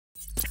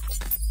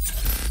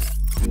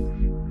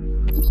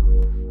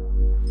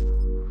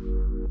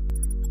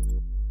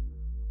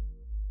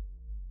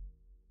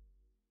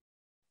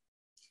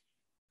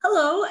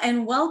Hello,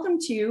 and welcome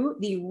to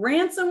the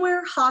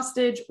Ransomware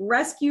Hostage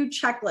Rescue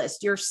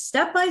Checklist, your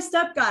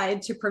step-by-step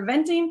guide to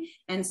preventing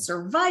and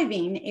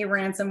surviving a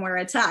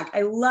ransomware attack.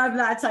 I love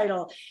that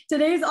title.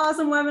 Today's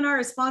awesome webinar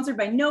is sponsored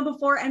by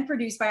KnowBe4 and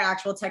produced by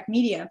Actual Tech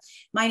Media.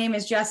 My name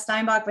is Jess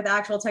Steinbach with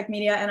Actual Tech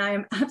Media, and I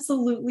am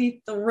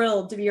absolutely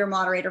thrilled to be your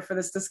moderator for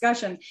this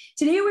discussion.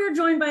 Today, we are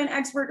joined by an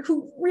expert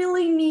who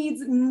really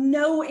needs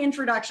no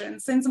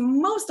introduction, since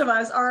most of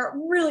us are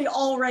really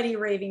already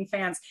raving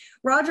fans.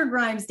 Roger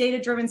Grimes,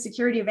 data-driven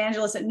security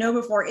evangelist at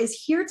KnowBe4, is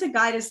here to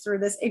guide us through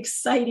this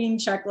exciting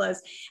checklist.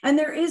 And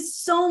there is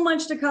so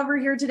much to cover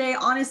here today.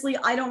 Honestly,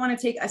 I don't want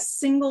to take a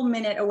single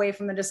minute away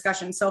from the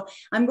discussion. So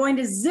I'm going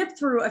to zip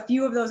through a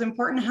few of those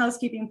important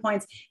housekeeping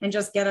points and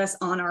just get us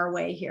on our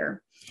way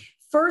here.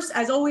 First,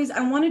 as always,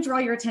 I want to draw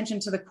your attention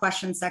to the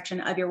questions section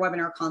of your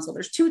webinar console.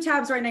 There's two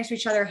tabs right next to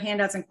each other,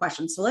 handouts and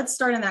questions. So let's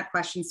start in that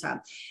questions tab.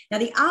 Now,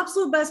 the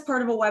absolute best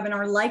part of a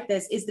webinar like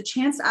this is the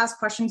chance to ask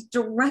questions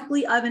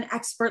directly of an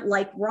expert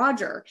like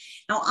Roger.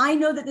 Now, I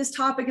know that this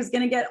topic is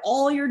going to get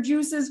all your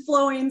juices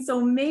flowing, so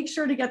make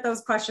sure to get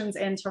those questions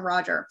into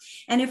Roger.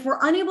 And if we're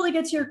unable to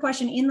get to your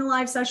question in the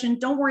live session,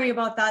 don't worry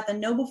about that. The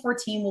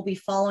KnowBe4 team will be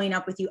following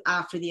up with you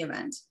after the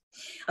event.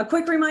 A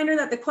quick reminder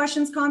that the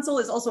questions console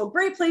is also a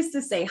great place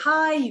to say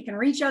hi. You can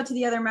reach out to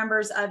the other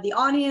members of the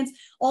audience,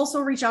 also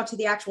reach out to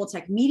the Actual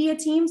Tech Media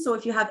team. So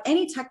if you have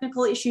any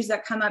technical issues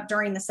that come up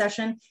during the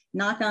session,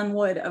 knock on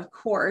wood, of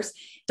course,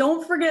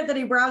 don't forget that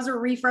a browser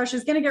refresh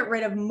is going to get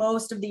rid of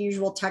most of the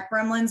usual tech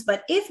gremlins.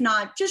 But if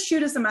not, just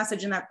shoot us a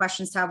message in that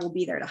questions tab. We'll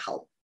be there to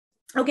help.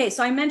 Okay,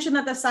 so I mentioned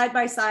that the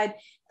side-by-side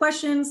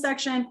questions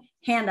section,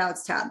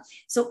 handouts tab.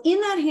 So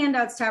in that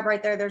handouts tab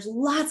right there, there's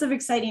lots of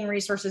exciting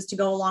resources to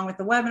go along with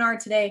the webinar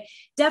today.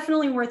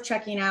 Definitely worth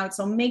checking out.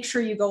 So make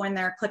sure you go in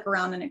there, click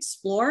around and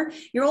explore.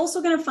 You're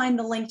also going to find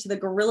the link to the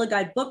Gorilla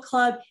Guide Book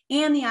Club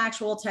and the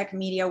Actual Tech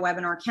Media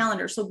webinar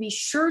calendar. So be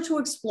sure to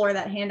explore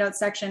that handout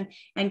section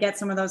and get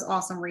some of those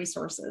awesome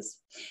resources.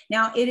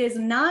 Now, it is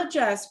not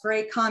just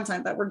great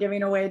content that we're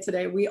giving away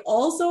today. We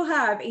also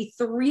have a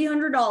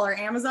 $300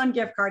 Amazon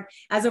gift card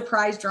as a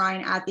prize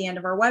drawing at the end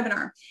of our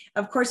webinar.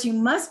 Of course, you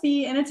must be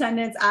in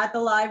attendance at the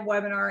live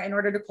webinar in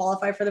order to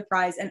qualify for the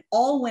prize, and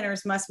all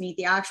winners must meet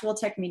the Actual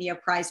Tech Media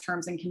prize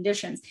terms and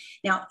conditions.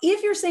 Now,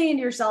 if you're saying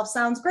to yourself,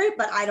 sounds great,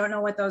 but I don't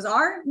know what those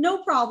are,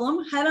 no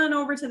problem. Head on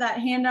over to that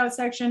handout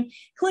section,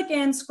 click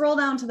in, scroll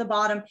down to the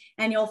bottom,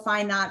 and you'll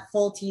find that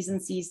full T's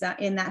and C's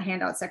in that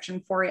handout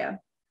section for you.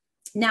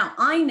 Now,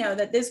 I know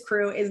that this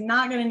crew is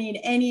not going to need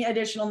any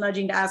additional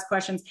nudging to ask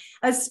questions,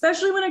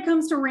 especially when it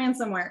comes to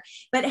ransomware.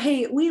 But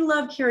hey, we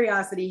love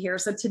curiosity here.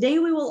 So today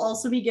we will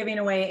also be giving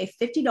away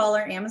a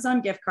 $50 Amazon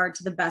gift card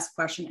to the best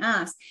question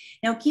asked.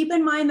 Now, keep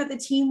in mind that the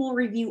team will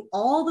review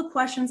all the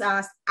questions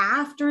asked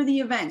after the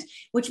event,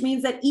 which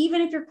means that even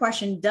if your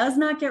question does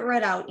not get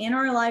read out in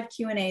our live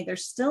Q&A,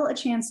 there's still a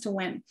chance to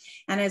win.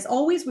 And as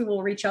always, we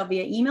will reach out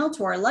via email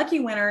to our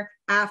lucky winner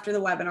after the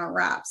webinar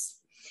wraps.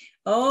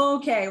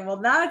 Okay, well,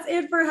 that's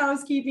it for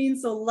housekeeping.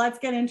 So let's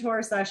get into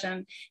our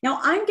session. Now,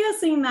 I'm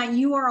guessing that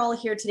you are all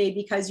here today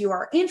because you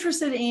are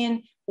interested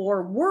in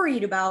or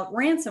worried about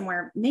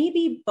ransomware,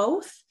 maybe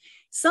both.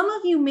 Some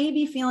of you may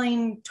be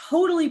feeling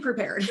totally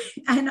prepared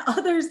and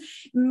others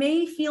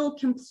may feel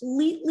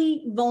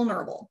completely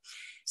vulnerable.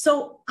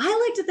 So I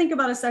like to think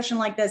about a session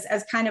like this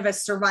as kind of a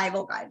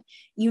survival guide.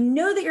 You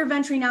know that you're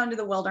venturing out into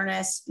the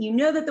wilderness, you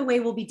know that the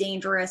way will be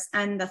dangerous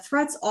and the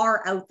threats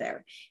are out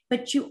there,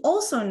 but you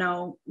also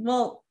know,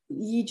 well,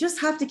 you just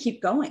have to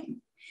keep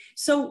going.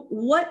 So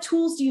what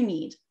tools do you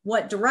need?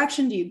 What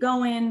direction do you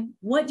go in?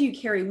 What do you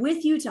carry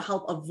with you to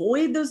help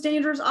avoid those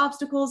dangerous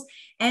obstacles?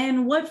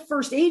 And what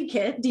first aid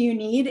kit do you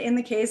need in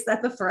the case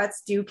that the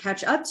threats do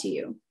catch up to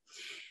you?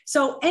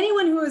 So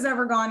anyone who has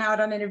ever gone out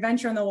on an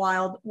adventure in the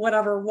wild,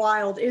 whatever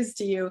wild is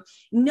to you,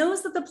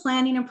 knows that the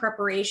planning and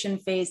preparation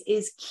phase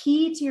is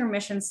key to your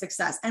mission's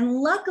success. And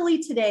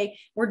luckily today,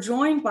 we're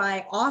joined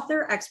by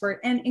author, expert,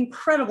 and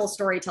incredible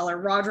storyteller,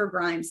 Roger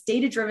Grimes,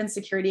 data-driven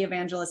security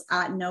evangelist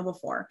at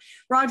KnowBe4.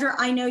 Roger,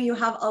 I know you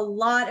have a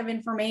lot of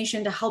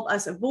information to help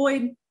us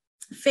avoid,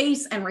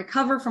 face, and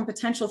recover from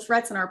potential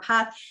threats in our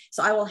path.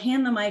 So I will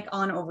hand the mic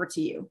on over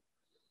to you.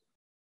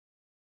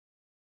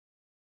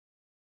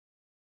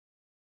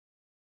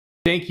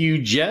 Thank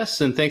you,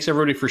 Jess, and thanks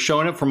everybody for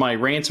showing up for my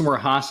ransomware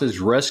hostage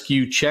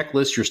rescue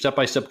checklist, your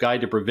step-by-step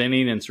guide to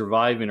preventing and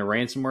surviving a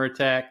ransomware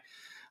attack.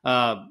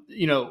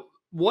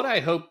 What I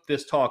hope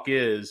this talk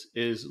is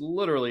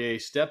literally a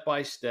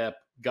step-by-step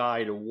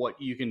guide of what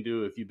you can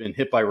do if you've been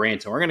hit by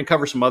ransomware. We're going to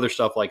cover some other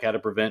stuff like how to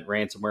prevent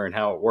ransomware and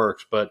how it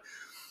works, but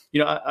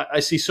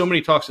I see so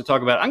many talks to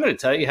talk about. I'm going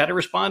to tell you how to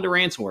respond to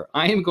ransomware.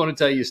 I am going to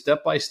tell you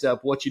step by step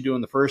what you do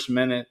in the first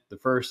minute,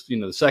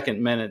 the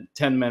second minute,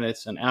 10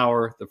 minutes, an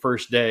hour, the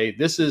first day.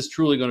 This is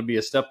truly going to be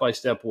a step by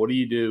step. What do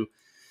you do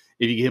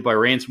if you get hit by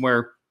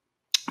ransomware?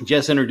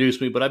 Jess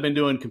introduced me, but I've been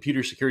doing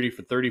computer security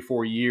for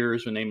 34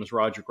 years. My name is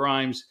Roger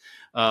Grimes.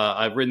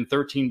 I've written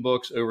 13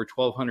 books, over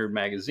 1,200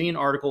 magazine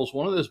articles.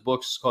 One of those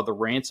books is called the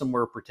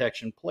Ransomware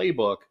Protection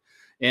Playbook.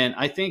 And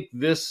I think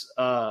this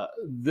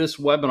this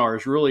webinar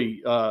is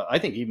really, I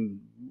think even,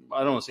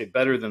 I don't want to say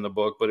better than the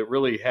book, but it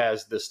really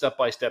has the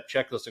step-by-step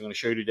checklist I'm going to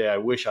show you today. I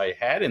wish I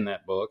had in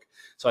that book.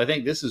 So I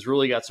think this has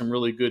really got some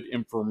really good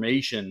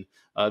information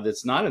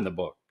that's not in the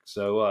book.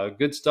 So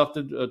good stuff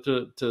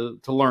to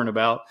learn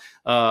about.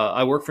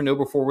 I work for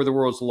Know4. We're the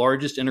world's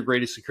largest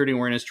integrated security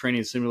awareness training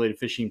and simulated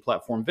phishing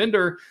platform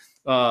vendor.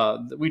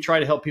 We try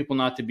to help people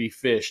not to be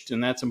phished,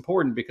 and that's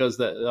important because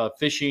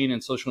phishing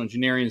and social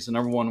engineering is the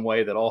 #1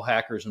 way that all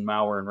hackers and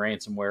malware and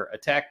ransomware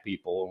attack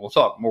people. And we'll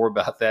talk more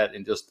about that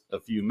in just a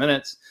few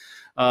minutes.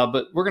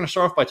 But we're going to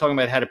start off by talking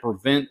about how to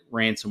prevent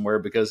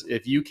ransomware, because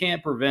if you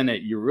can't prevent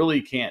it, you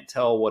really can't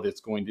tell what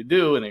it's going to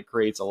do, and it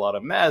creates a lot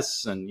of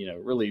mess and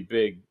really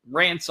big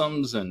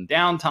ransoms and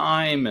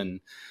downtime, and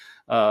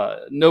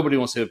nobody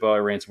wants to hit by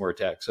a ransomware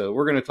attack. So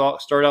we're going to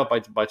start out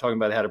by talking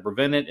about how to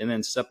prevent it, and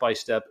then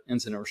step-by-step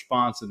incident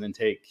response, and then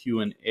take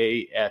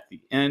Q&A at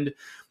the end.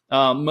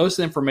 Most of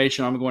the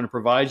information I'm going to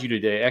provide you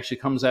today actually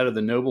comes out of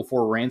the Know4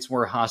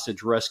 Ransomware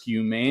Hostage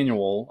Rescue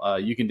Manual.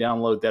 You can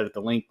download that at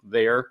the link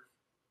there.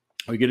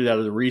 We get it out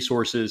of the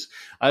resources.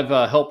 I've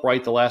helped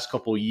write the last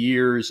couple of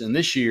years, and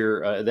this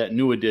year, that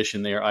new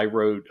edition there, I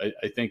wrote,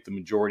 I think, the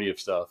majority of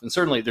stuff. And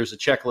certainly there's a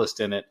checklist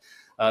in it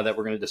that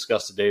we're going to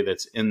discuss today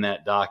that's in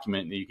that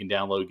document that you can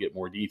download, get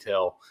more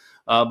detail.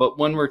 But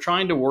when we're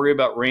trying to worry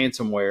about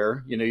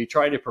ransomware, you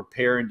try to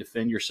prepare and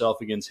defend yourself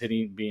against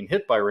being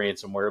hit by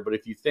ransomware. But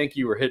if you think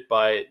you were hit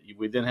by it,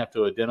 we then have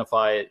to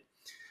identify it,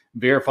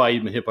 verify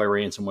you've been hit by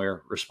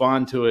ransomware,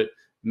 respond to it,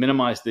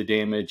 minimize the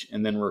damage,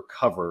 and then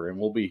recover. And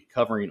we'll be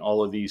covering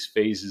all of these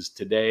phases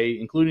today,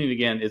 including,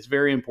 again, it's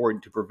very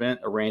important to prevent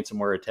a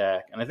ransomware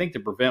attack. And I think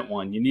to prevent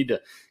one, you need to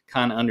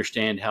kind of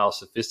understand how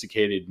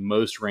sophisticated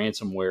most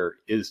ransomware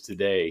is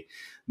today.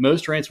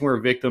 Most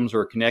ransomware victims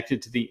are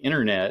connected to the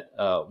internet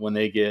when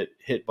they get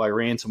hit by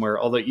ransomware,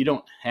 although you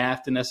don't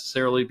have to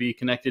necessarily be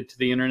connected to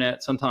the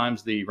internet.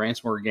 Sometimes the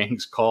ransomware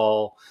gangs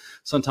call.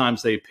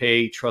 Sometimes they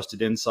pay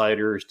trusted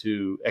insiders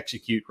to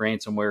execute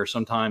ransomware.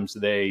 Sometimes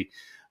they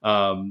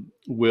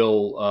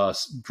will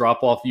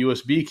drop off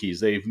USB keys.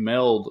 They've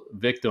mailed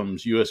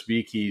victims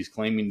USB keys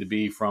claiming to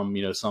be from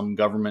some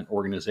government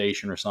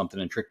organization or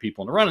something, and trick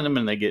people into running them,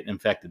 and they get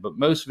infected. But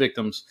most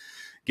victims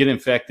get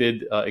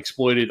infected,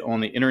 exploited on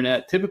the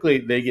internet. Typically,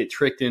 they get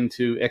tricked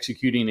into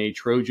executing a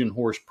Trojan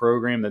horse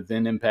program that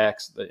then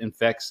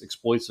infects,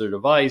 exploits their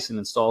device, and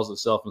installs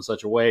itself in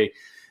such a way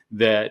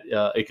that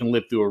it can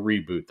live through a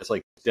reboot. That's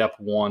like step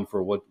one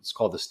for what's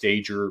called the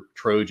stager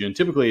Trojan.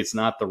 Typically, it's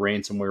not the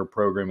ransomware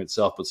program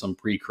itself, but some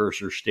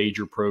precursor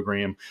stager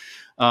program.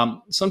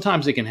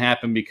 Sometimes it can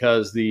happen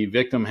because the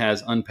victim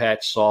has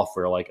unpatched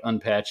software, like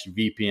unpatched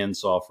VPN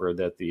software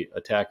that the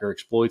attacker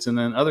exploits. And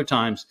then other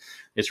times,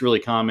 it's really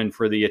common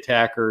for the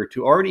attacker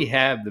to already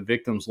have the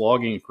victim's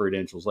login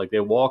credentials. Like they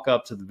walk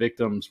up to the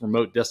victim's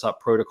remote desktop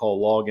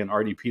protocol login,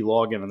 RDP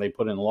login, and they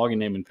put in login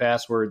name and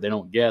password. They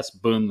don't guess,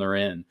 boom, they're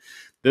in.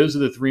 Those are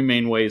the three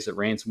main ways that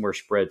ransomware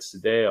spreads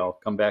today. I'll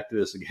come back to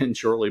this again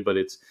shortly, but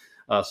it's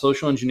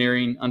social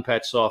engineering,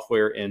 unpatched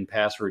software, and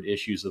password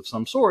issues of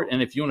some sort.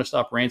 And if you want to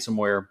stop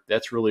ransomware,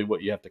 that's really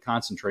what you have to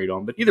concentrate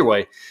on. But either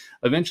way,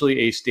 eventually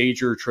a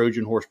stager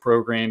Trojan horse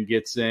program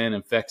gets in,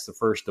 infects the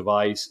first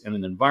device in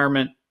an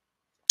environment.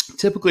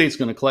 Typically, it's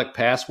going to collect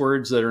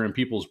passwords that are in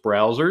people's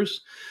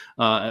browsers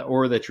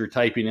or that you're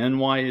typing in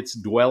while it's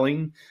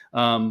dwelling.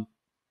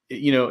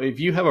 If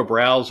you have a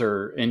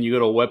browser and you go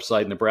to a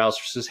website and the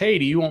browser says, hey,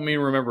 do you want me to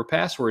remember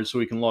passwords so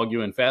we can log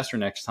you in faster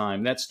next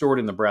time? That's stored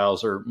in the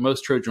browser.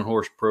 Most Trojan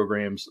horse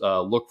programs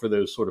look for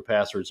those sort of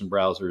passwords in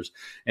browsers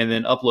and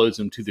then uploads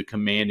them to the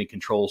command and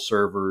control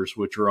servers,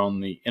 which are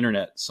on the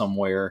internet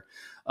somewhere.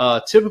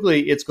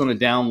 Typically, it's going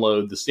to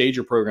download, the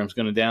stager program is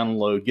going to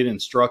download, get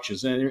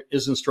instructions, and there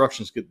is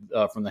instructions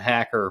from the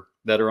hacker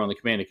that are on the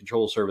command and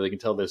control server. They can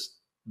tell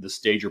the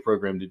stager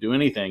program to do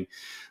anything.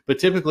 But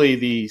typically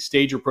the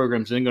stager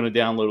program is then going to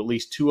download at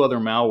least 2 other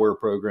malware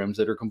programs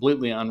that are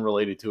completely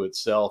unrelated to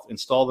itself,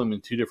 install them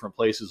in 2 different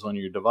places on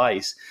your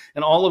device,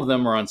 and all of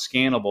them are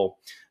unscannable.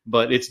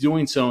 But it's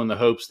doing so in the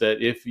hopes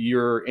that if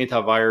your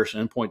antivirus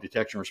endpoint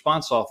detection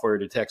response software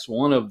detects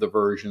one of the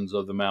versions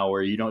of the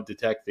malware, you don't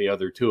detect the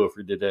other 2. If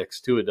it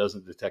detects 2, it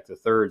doesn't detect the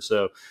third.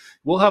 So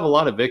we'll have a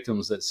lot of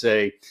victims that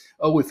say,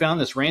 oh, we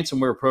found this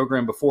ransomware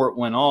program before it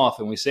went off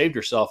and we saved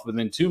ourselves. But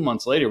then 2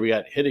 months later, we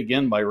got hit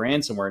again by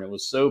ransomware, and it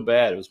was so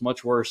bad. It was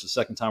much worse the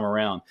second time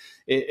around.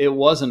 It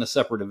wasn't a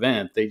separate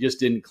event. They just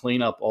didn't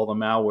clean up all the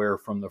malware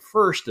from the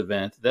first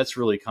event. That's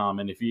really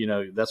common.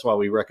 That's why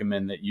we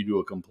recommend that you do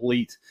a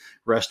complete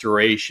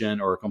restoration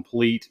or a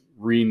complete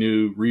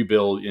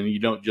rebuild, and you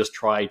don't just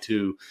try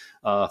to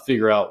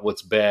figure out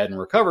what's bad and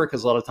recover,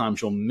 because a lot of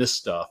times you'll miss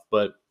stuff.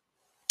 But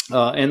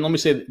and let me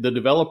say, the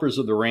developers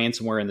of the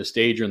ransomware and the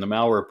stager and the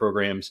malware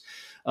programs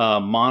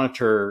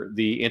monitor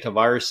the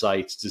antivirus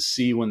sites to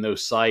see when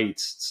those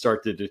sites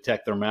start to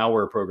detect their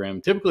malware program.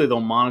 Typically,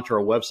 they'll monitor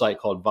a website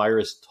called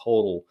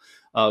VirusTotal.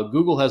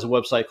 Google has a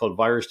website called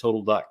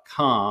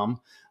virustotal.com.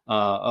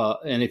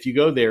 And if you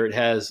go there, it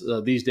has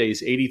these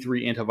days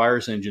 83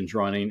 antivirus engines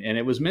running. And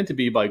it was meant to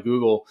be by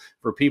Google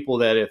for people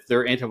that if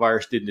their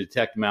antivirus didn't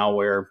detect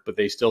malware, but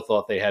they still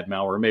thought they had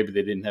malware, maybe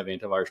they didn't have an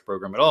antivirus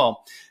program at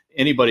all.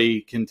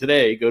 Anybody can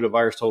today go to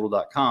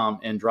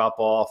virustotal.com and drop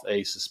off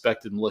a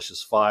suspected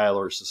malicious file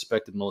or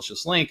suspected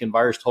malicious link, and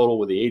VirusTotal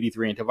with the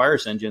 83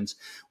 antivirus engines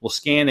will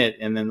scan it,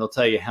 and then they'll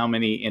tell you how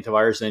many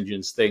antivirus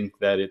engines think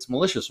that it's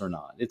malicious or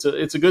not. It's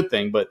a good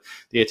thing, but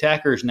the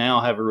attackers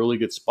now have a really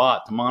good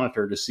spot to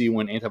monitor to see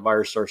when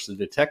antivirus starts to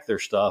detect their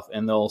stuff,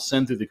 and they'll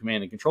send through the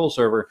command and control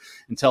server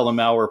and tell the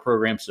malware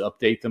programs to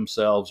update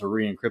themselves or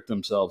re-encrypt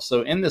themselves.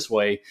 So in this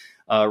way,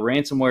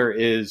 ransomware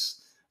is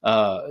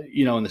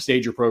in the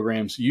stager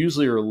programs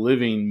usually are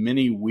living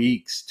many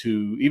weeks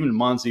to even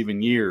months,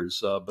 even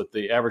years. But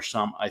the average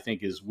time, I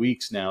think, is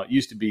weeks now. It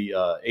used to be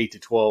 8 to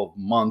 12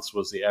 months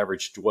was the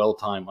average dwell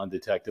time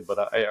undetected,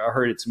 but I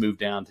heard it's moved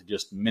down to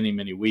just many,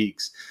 many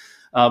weeks.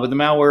 But the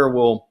malware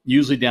will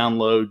usually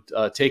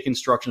download, take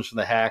instructions from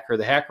the hacker.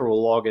 The hacker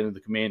will log into the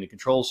command and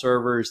control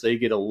servers. They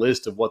get a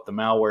list of what the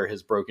malware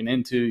has broken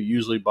into,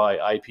 usually by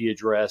IP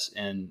address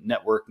and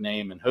network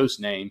name and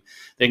host name.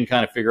 They can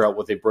kind of figure out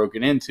what they've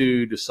broken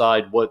into,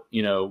 decide what,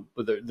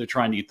 they're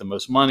trying to get the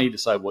most money,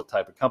 decide what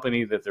type of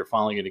company that they're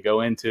finally going to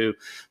go into.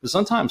 But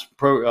sometimes,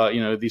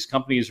 these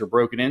companies are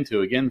broken into,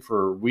 again,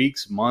 for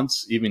weeks,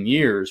 months, even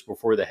years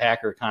before the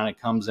hacker kind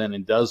of comes in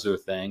and does their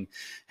thing.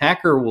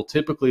 Hacker will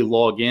typically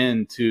log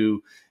in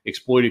to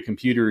exploited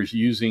computers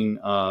using,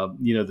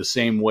 the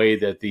same way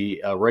that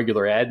the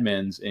regular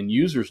admins and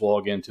users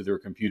log into their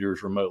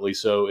computers remotely.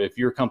 So if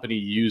your company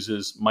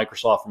uses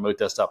Microsoft Remote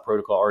Desktop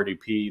Protocol,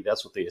 RDP,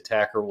 that's what the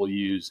attacker will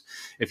use.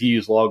 If you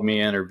use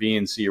LogMeIn or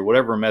VNC or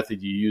whatever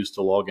method you use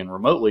to log in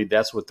remotely,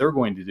 that's what they're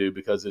going to do,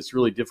 because it's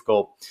really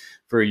difficult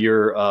for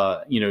your,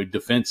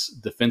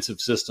 defensive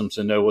systems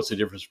to know what's the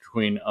difference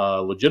between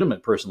a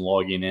legitimate person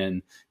logging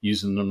in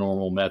using the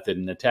normal method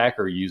and an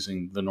attacker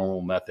using the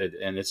normal method.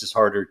 And it's just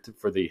harder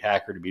for the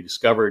hacker to be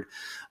discovered.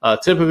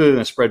 Typically, they're going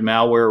to spread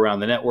malware around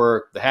the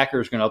network. The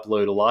hacker is going to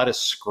upload a lot of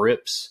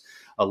scripts.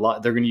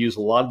 They're going to use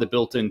a lot of the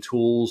built-in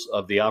tools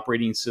of the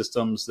operating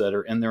systems that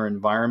are in their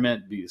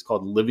environment. It's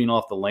called living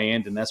off the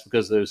land, and that's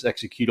because those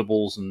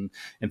executables and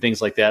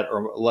things like that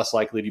are less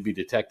likely to be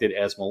detected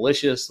as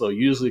malicious. They'll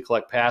usually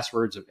collect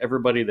passwords of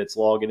everybody that's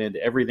logging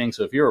into everything.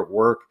 So if you're at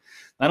work,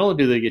 not only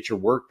do they get your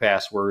work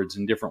passwords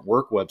in different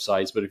work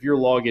websites, but if you're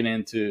logging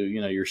into,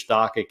 your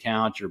stock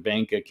account, your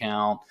bank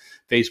account,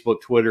 Facebook,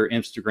 Twitter,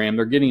 Instagram,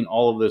 they're getting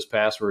all of those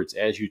passwords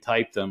as you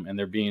type them, and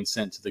they're being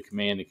sent to the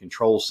command and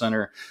control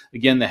center.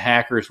 Again, the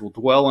hackers will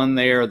dwell in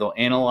there. They'll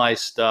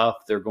analyze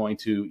stuff. They're going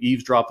to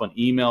eavesdrop on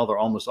email. They'll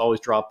almost always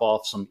drop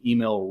off some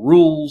email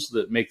rules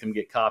that make them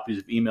get copies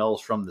of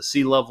emails from the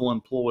C-level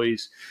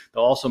employees.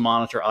 They'll also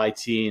monitor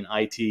IT and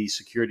IT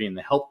security in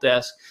the help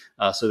desk.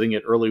 So they can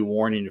get early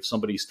warning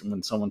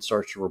when someone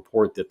starts to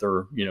report that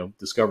they're,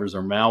 discovers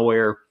their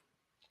malware.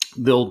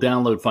 They'll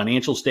download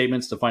financial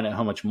statements to find out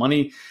how much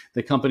money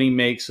the company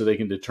makes so they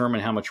can determine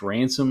how much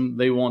ransom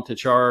they want to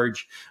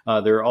charge.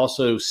 They're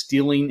also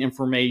stealing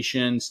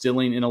information,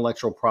 stealing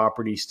intellectual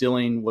property,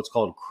 stealing what's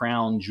called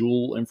crown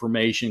jewel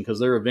information, because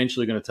they're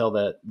eventually going to tell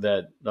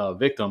that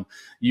victim,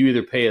 you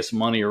either pay us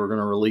money or we're going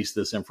to release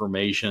this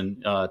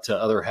information to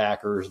other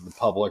hackers, the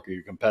public, or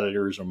your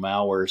competitors, or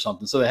malware or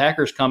something. So the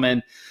hackers come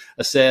in,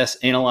 assess,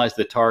 analyze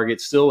the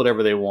target, steal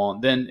whatever they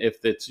want. Then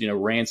if it's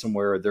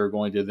ransomware, they're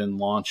going to then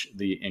launch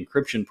the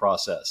encryption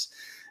process.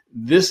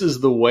 This is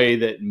the way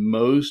that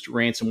most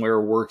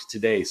ransomware works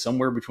today.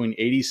 Somewhere between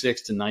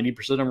 86 to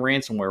 90% of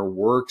ransomware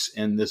works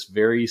in this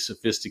very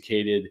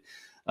sophisticated,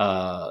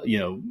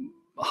 hybrid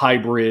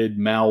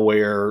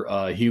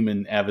malware,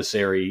 human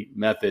adversary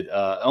method.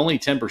 Only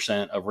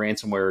 10% of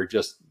ransomware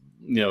just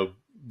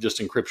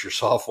encrypts your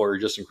software,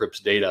 just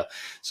encrypts data.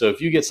 So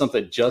if you get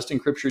something that just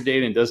encrypts your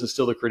data and doesn't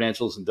steal the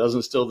credentials and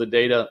doesn't steal the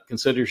data,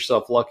 consider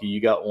yourself lucky. You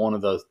got one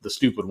of the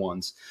stupid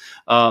ones.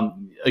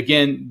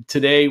 Again,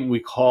 today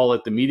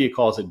the media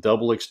calls it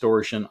double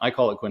extortion. I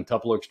call it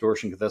quintuple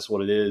extortion because that's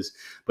what it is,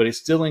 but it's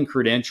stealing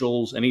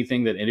credentials,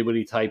 anything that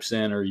anybody types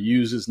in or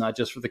uses, not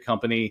just for the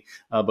company,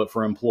 but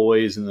for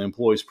employees and the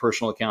employees'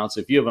 personal accounts.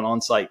 If you have an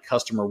on-site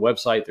customer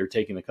website, they're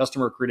taking the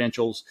customer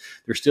credentials,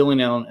 they're stealing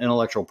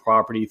intellectual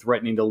property,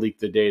 threatening to leak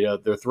the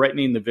data. They're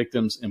threatening the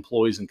victim's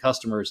employees and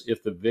customers.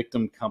 If the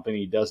victim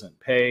company doesn't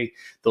pay,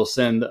 they'll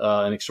send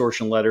an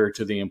extortion letter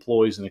to the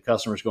employees and the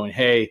customers going,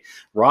 hey,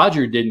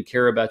 Roger didn't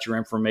care about your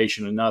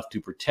information enough to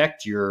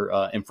protect your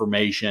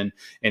information,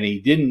 and he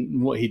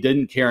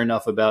didn't care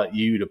enough about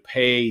you to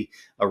pay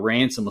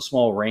a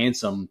small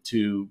ransom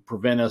to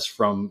prevent us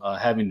from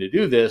having to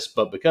do this.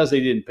 But because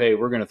they didn't pay,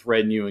 we're going to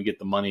threaten you and get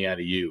the money out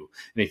of you.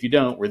 And if you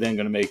don't, we're then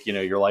going to make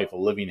your life a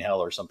living hell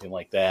or something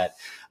like that.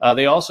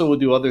 They also will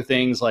do other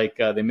things like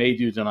they may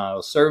do denial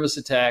of service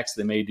attacks.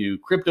 They may do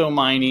crypto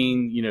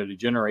mining, to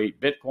generate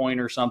Bitcoin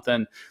or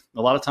something.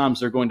 A lot of times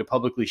they're going to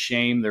publicly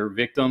shame their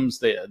victims.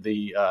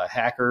 The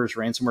hackers,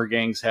 ransomware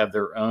gangs have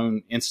their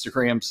own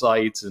Instagram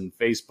sites and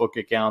Facebook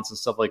accounts and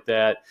stuff like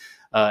that.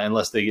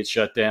 unless they get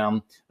shut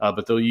down.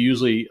 But they'll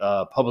usually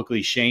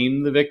publicly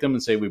shame the victim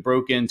and say, we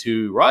broke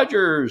into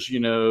Rogers,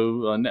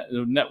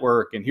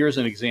 network, and here's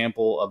an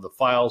example of the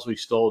files we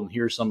stole, and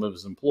here's some of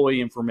his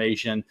employee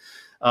information.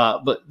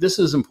 But this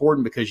is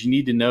important because you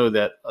need to know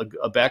that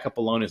a backup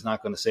alone is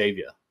not going to save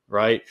you.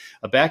 Right?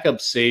 A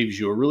backup saves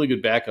you, a really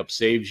good backup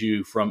saves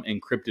you from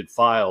encrypted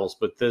files,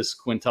 but this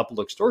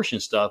quintuple extortion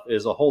stuff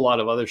is a whole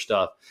lot of other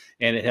stuff,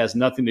 and it has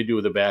nothing to do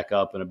with a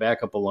backup, and a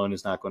backup alone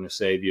is not going to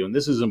save you. And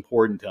this is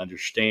important to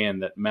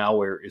understand, that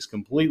malware is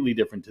completely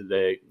different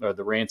today, or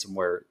the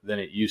ransomware, than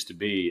it used to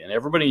be. And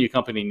everybody in your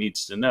company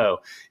needs to know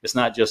it's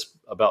not just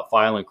about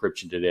file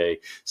encryption today.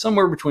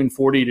 Somewhere between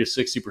 40 to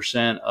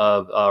 60%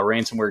 of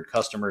ransomware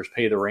customers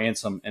pay the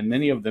ransom, and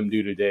many of them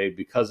do today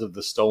because of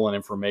the stolen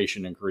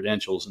information and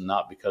credentials, and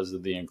not because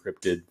of the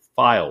encrypted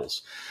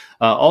files.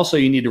 Also,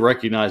 you need to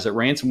recognize that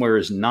ransomware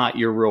is not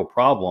your real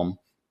problem.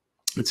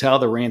 It's how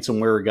the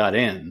ransomware got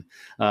in.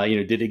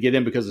 Did it get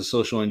in because of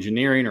social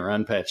engineering or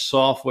unpatched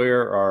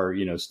software, or,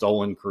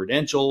 stolen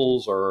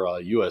credentials or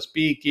a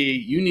USB key?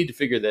 You need to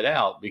figure that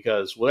out,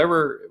 because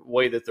whatever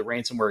way that the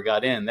ransomware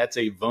got in, that's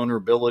a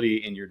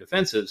vulnerability in your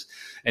defenses.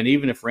 And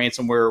even if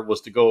ransomware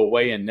was to go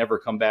away and never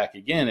come back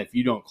again, if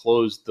you don't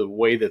close the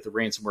way that the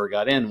ransomware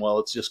got in, well,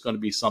 it's just going to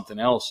be something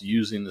else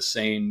using the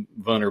same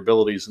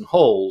vulnerabilities and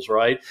holes,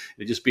 right?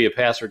 It'd just be a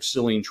password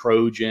stealing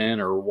Trojan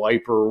or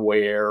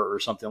wiperware or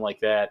something like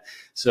that.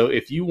 So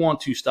if you want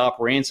to stop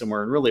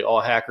ransomware, and really all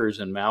hackers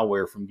and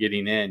malware, from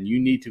getting in, you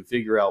need to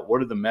figure out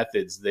what are the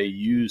methods they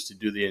use to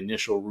do the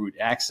initial root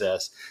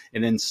access,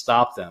 and then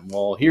stop them.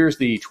 Well, here's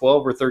the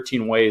 12 or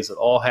 13 ways that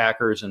all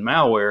hackers and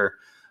malware,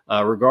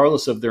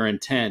 regardless of their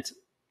intent,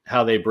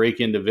 how they break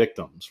into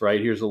victims,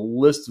 right? Here's a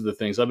list of the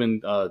things. I've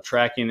been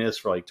tracking this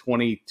for like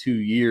 22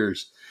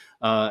 years.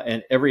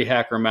 And every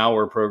hacker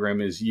malware program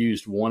has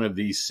used one of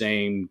these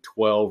same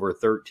 12 or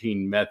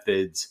 13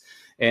 methods.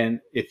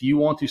 And if you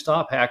want to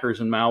stop hackers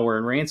and malware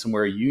and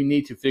ransomware, you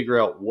need to figure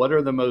out what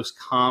are the most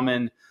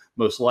common,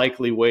 most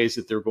likely ways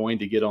that they're going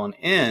to get on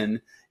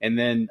in, and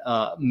then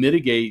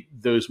mitigate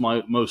those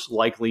most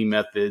likely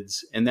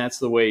methods. And that's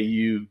the way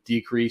you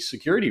decrease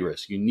security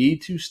risk. You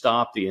need to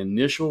stop the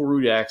initial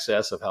root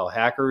access of how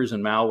hackers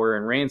and malware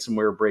and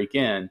ransomware break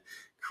in,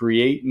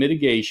 create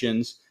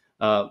mitigations,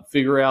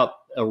 figure out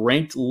a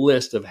ranked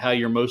list of how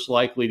you're most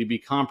likely to be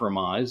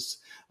compromised,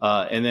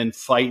 and then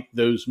fight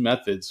those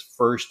methods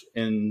first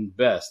and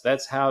best.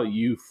 That's how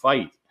you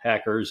fight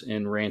hackers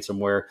and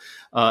ransomware.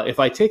 If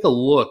I take a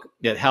look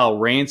at how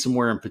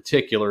ransomware in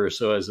particular,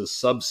 so as a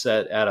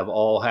subset out of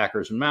all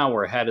hackers and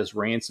malware, how does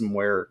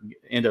ransomware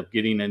end up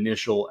getting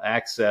initial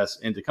access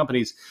into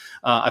companies?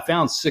 I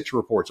found 6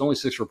 reports, only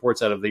 6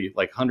 reports out of the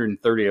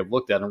 130 I've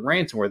looked at on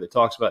ransomware, that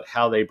talks about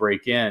how they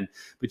break in.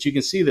 But you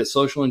can see that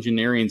social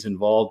engineering is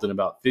involved in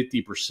about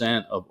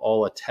 50% of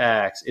all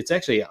attacks. It's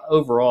actually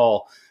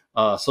overall,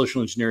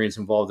 social engineering is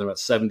involved in about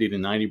 70 to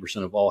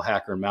 90% of all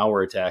hacker and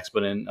malware attacks,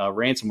 but in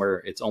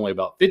ransomware, it's only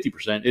about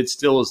 50%. It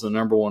still is the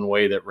number one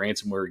way that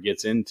ransomware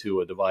gets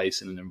into a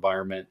device in an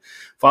environment,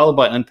 followed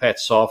by unpatched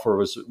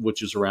software,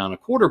 which is around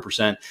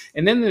 0.25%.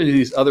 And then there are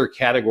these other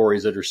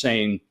categories that are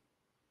saying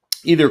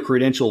either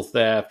credential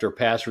theft or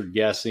password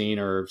guessing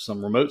or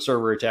some remote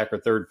server attack or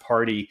third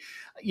party.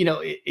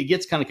 It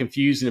gets kind of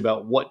confusing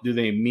about what do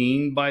they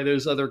mean by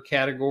those other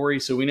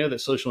categories. So we know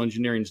that social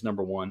engineering is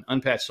number one.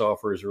 Unpatched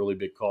software is a really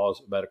big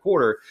cause, about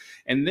 1/4.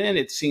 And then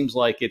it seems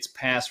like it's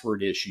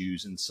password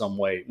issues in some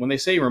way. When they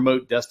say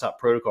remote desktop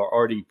protocol,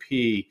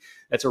 RDP,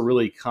 that's a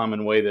really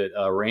common way that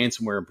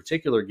ransomware in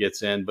particular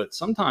gets in. But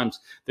sometimes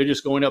they're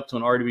just going up to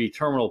an RDP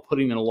terminal,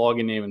 putting in a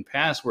login name and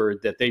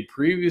password that they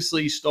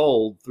previously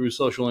stole through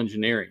social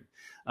engineering.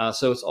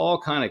 So it's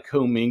all kind of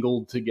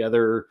commingled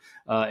together.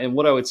 And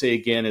what I would say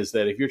again is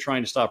that if you're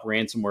trying to stop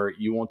ransomware,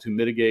 you want to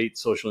mitigate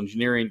social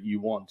engineering, you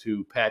want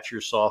to patch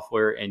your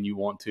software, and you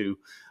want to,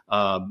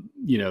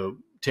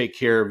 take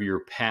care of your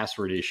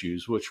password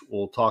issues, which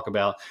we'll talk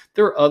about.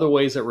 There are other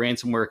ways that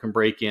ransomware can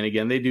break in.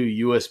 Again, they do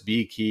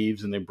USB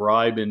keys and they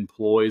bribe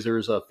employees.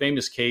 There's a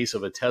famous case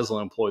of a Tesla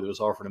employee that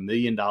was offered $1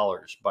 million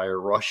by a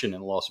Russian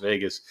in Las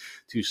Vegas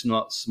to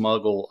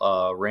smuggle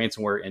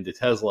ransomware into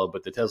Tesla,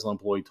 but the Tesla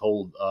employee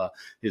told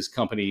his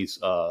company's,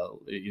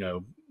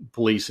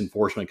 police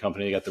enforcement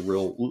company, they got the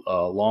real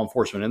law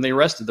enforcement, and they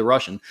arrested the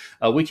Russian.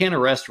 We can't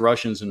arrest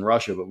Russians in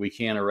Russia, but we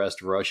can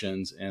arrest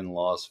Russians in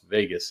Las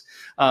Vegas.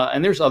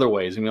 And there's other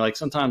ways.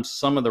 Sometimes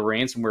some of the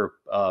ransomware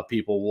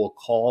people will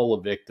call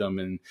a victim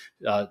and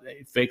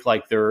fake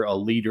like they're a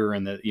leader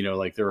and that,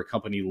 like they're a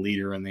company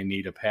leader and they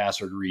need a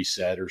password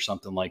reset or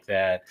something like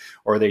that.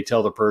 Or they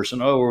tell the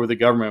person, oh, we're the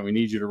government, we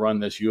need you to run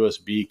this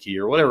USB key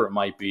or whatever it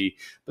might be.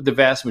 But the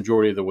vast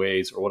majority of the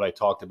ways are what I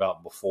talked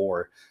about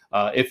before.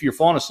 If you're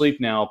falling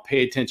asleep now,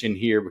 pay attention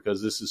here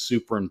because this is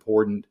super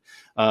important.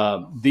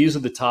 These are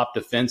the top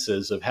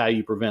defenses of how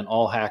you prevent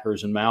all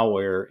hackers and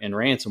malware and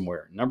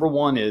ransomware. Number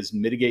one is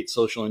mitigate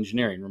social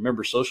engineering.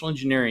 Remember, social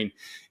engineering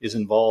is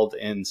involved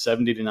in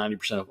 70 to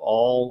 90% of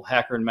all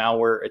hacker and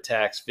malware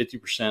attacks,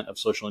 50% of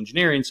social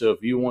engineering. So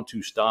if you want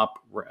to stop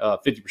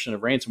 50%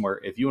 of ransomware,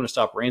 if you want to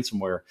stop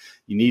ransomware,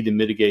 you need to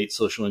mitigate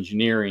social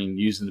engineering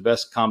using the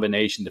best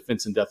combination,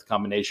 defense and depth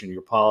combination of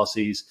your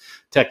policies,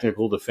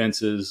 technical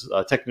defenses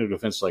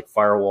like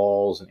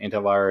firewalls and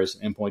antivirus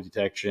and endpoint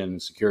detection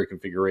and security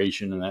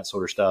configuration and that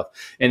sort of stuff,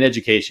 and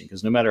education,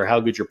 because no matter how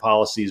good your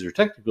policies or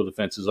technical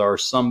defenses are,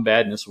 some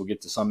badness will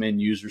get to some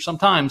end user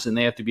sometimes, and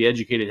they have to be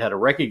educated how to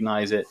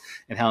recognize it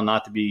and how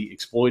not to be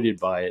exploited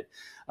by it.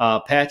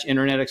 Patch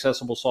internet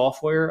accessible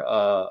software.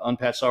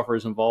 Unpatched software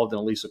is involved in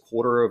at least a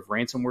quarter of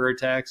ransomware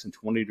attacks and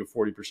 20 to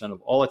 40%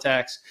 of all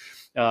attacks.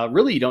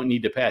 Really, you don't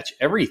need to patch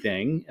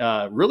everything.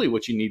 Really,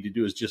 what you need to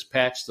do is just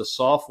patch the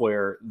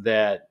software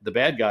that the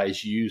bad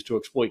guys use to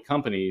exploit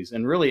companies.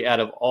 And really, out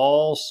of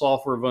all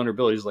software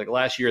vulnerabilities, like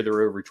last year, there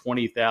were over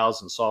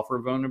 20,000 software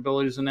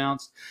vulnerabilities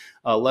announced.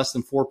 Less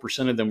than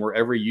 4% of them were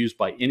ever used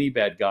by any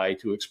bad guy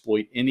to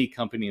exploit any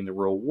company in the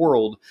real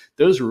world.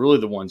 Those are really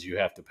the ones you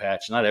have to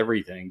patch, not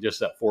everything, just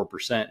that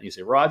 4%. And you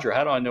say, Roger,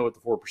 how do I know what the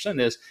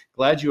 4% is?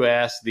 Glad you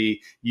asked.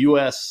 The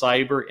U.S.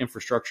 Cyber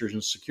Infrastructures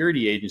and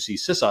Security Agency,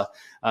 CISA,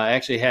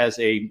 actually has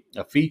a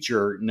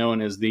feature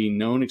known as the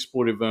Known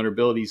Exploited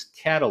Vulnerabilities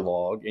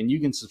Catalog, and you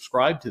can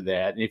subscribe to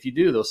that. And if you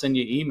do, they'll send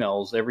you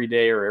emails every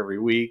day or every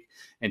week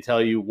and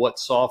tell you what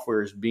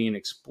software is being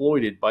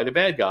exploited by the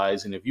bad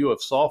guys. And if you have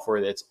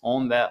software that's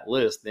on that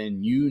list,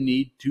 then you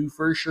need to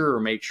for sure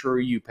make sure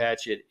you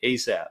patch it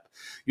ASAP.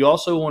 You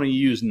also want to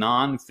use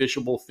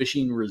non-phishable,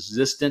 phishing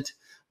resistant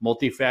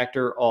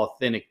multi-factor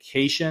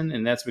authentication,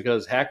 and that's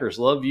because hackers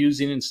love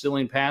using and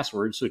stealing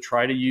passwords. So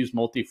try to use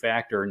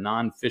multi-factor,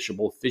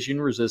 non-phishable,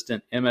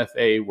 phishing-resistant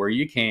MFA where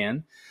you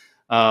can.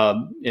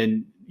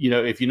 And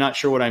if you're not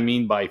sure what I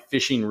mean by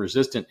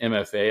phishing-resistant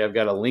MFA, I've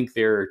got a link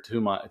there to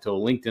a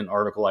LinkedIn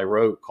article I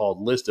wrote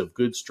called "List of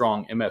Good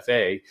Strong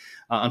MFA."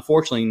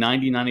 Unfortunately,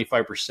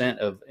 90-95%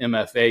 of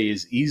MFA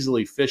is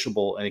easily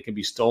phishable, and it can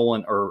be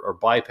stolen or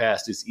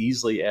bypassed as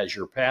easily as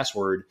your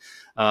password.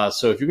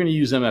 So if you're going to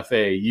use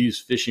MFA,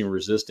 use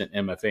phishing-resistant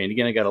MFA. And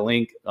again, I got a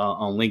link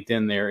on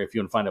LinkedIn there if you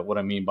want to find out what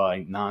I mean by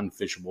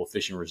non-phishable,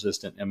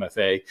 phishing-resistant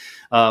MFA.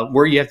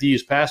 Where you have to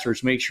use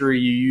passwords, make sure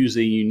you use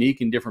a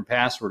unique and different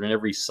password in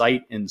every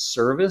site and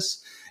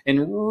service.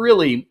 And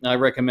really, I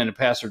recommend a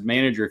password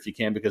manager if you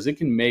can, because it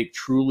can make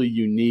truly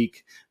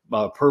unique,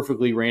 a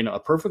perfectly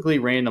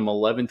random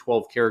 11,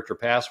 12 character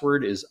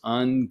password is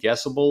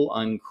unguessable,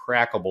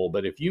 uncrackable.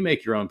 But if you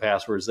make your own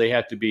passwords, they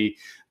have to be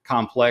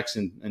complex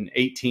and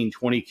 18,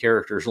 20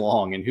 characters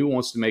long. And who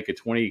wants to make a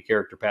 20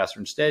 character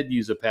password? Instead,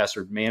 use a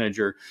password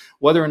manager.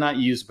 Whether or not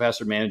you use a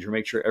password manager,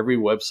 make sure every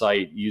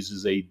website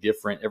uses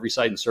every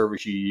site and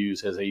service you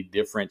use has a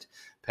different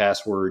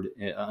password,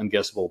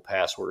 unguessable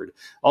password.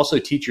 Also,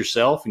 teach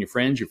yourself and your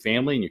friends, your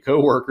family, and your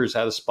coworkers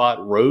how to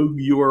spot rogue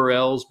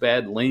URLs,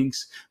 bad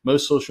links.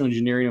 Most social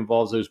engineering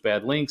involves those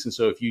bad links. And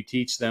so if you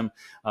teach them,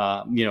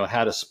 how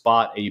to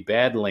spot a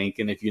bad link,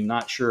 and if you're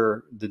not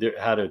sure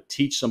how to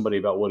teach somebody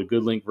about what a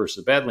good link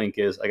versus a bad link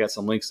is, I got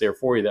some links there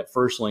for you. That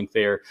first link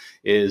there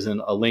is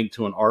a link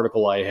to an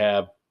article I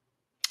have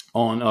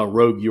on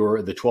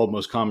the 12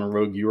 most common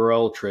rogue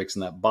URL tricks.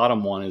 And that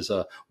bottom one is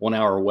a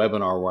 1-hour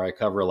webinar where I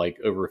cover like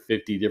over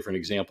 50 different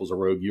examples of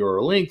rogue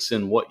URL links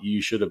and what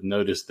you should have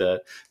noticed to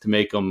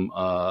make them,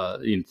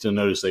 to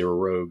notice they were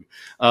rogue.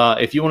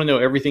 If you want to know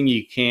everything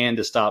you can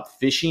to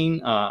stop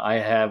phishing, I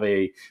have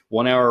a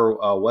 1-hour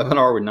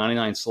webinar with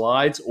 99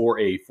 slides or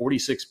a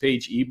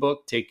 46-page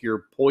ebook, Take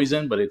Your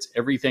Poison, but it's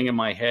everything in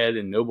my head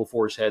and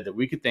KnowBefore's head that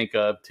we could think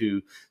of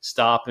to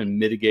stop and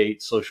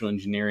mitigate social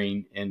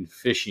engineering and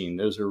phishing.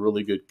 Those are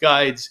really good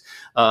guides.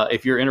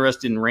 If you're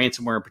interested in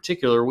ransomware in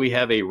particular, we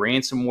have a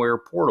ransomware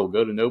portal.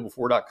 Go to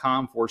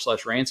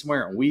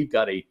knowbefore.com/ransomware, and we've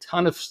got a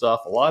ton of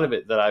stuff, a lot of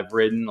it that I've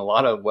written, a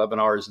lot of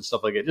webinars and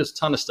stuff like that, just a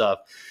ton of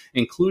stuff,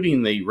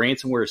 including the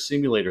ransomware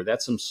simulator.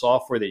 That's some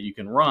software that you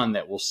can run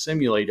that will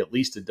simulate at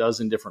least a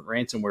dozen different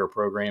ransomware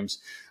programs,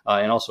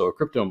 and also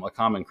a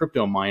common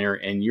crypto miner,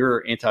 and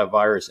your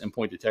antivirus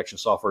endpoint detection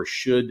software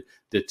should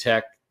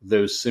detect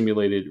those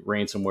simulated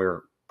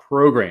ransomware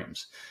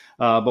programs.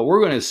 But we're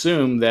going to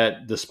assume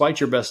that despite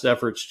your best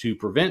efforts to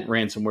prevent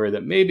ransomware,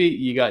 that maybe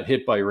you got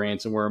hit by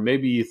ransomware,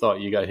 maybe you thought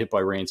you got hit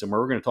by ransomware.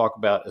 We're going to talk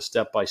about a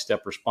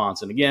step-by-step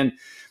response. And again,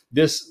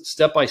 this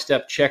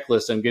step-by-step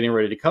checklist I'm getting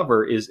ready to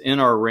cover is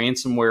in our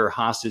ransomware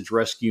hostage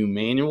rescue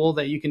manual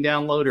that you can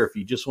download, or if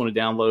you just want to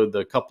download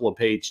the couple of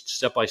page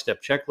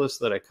step-by-step checklist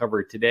that I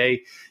covered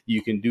today,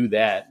 you can do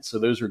that. So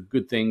those are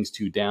good things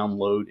to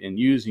download and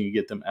use, and you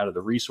get them out of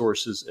the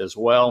resources as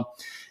well.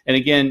 And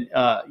again,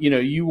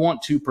 you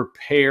want to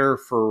prepare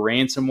for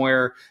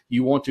ransomware.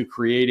 You want to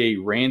create a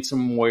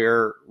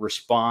ransomware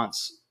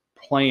response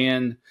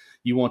plan.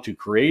 You want to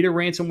create a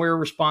ransomware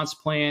response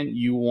plan.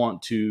 You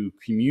want to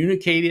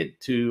communicate it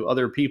to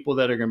other people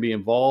that are going to be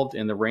involved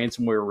in the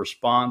ransomware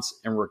response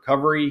and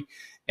recovery.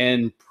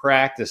 and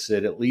practice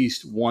it at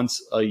least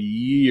once a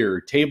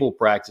year. Table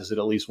practice it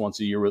at least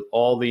once a year with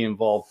all the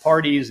involved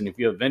parties. And if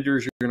you have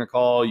vendors you're going to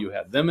call, you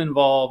have them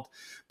involved.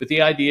 But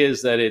the idea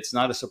is that it's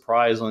not a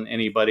surprise on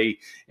anybody,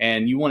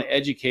 and you want to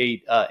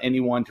educate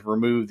anyone to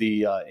remove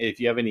the, if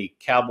you have any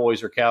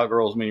cowboys or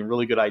cowgirls, meaning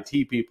really good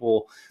IT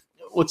people.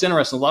 What's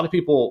interesting, a lot of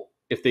people,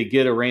 if they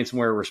get a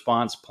ransomware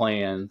response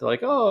plan, they're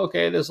like, oh,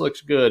 okay, this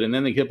looks good. And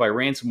then they get by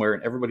ransomware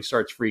and everybody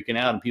starts freaking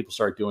out and people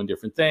start doing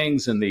different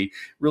things. And the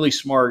really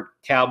smart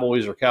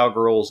cowboys or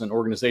cowgirls and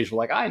organizations are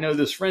like, I know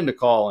this friend to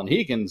call and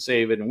he can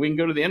save it and we can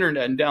go to the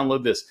internet and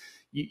download this.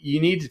 You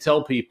need to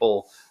tell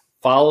people,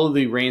 follow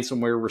the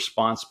ransomware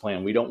response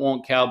plan. We don't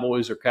want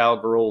cowboys or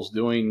cowgirls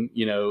doing,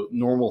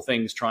 normal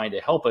things trying to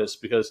help us,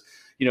 because,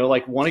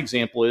 like one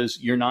example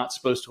is you're not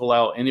supposed to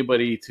allow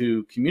anybody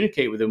to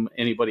communicate with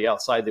anybody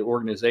outside the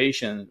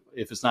organization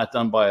if it's not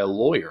done by a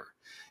lawyer.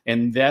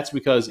 And that's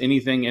because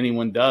anything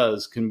anyone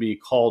does can be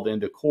called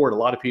into court. A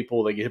lot of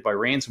people that get hit by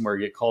ransomware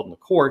get called into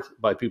court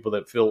by people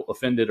that feel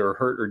offended or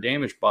hurt or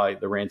damaged by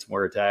the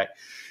ransomware attack.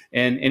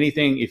 And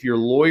anything, if your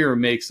lawyer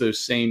makes those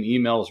same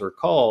emails or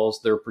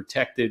calls, they're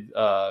protected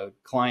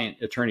client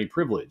attorney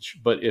privilege.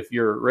 But if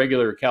your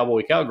regular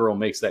cowboy cowgirl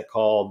makes that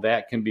call,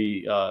 that can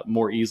be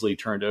more easily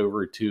turned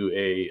over to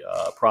a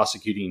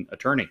prosecuting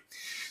attorney.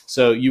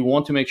 So you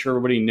want to make sure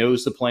everybody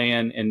knows the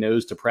plan and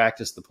knows to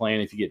practice the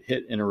plan if you get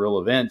hit in a real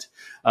event.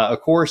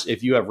 Of course,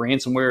 if you have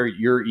ransomware,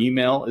 your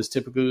email is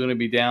typically going to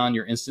be down.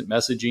 Your instant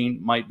messaging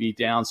might be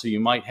down. So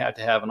you might have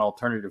to have an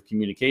alternative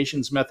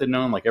communications method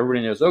known. Like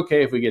everybody knows,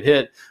 okay, if we get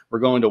hit, we're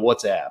going to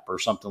WhatsApp or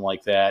something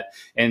like that.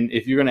 And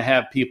if you're going to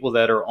have people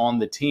that are on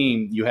the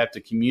team, you have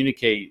to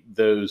communicate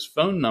those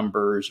phone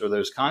numbers or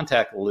those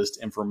contact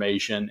list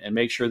information and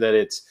make sure that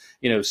it's,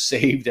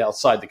 saved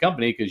outside the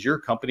company, because your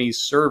company's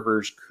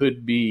servers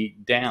could be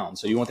down.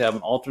 So you want to have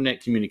an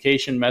alternate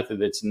communication method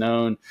that's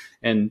known,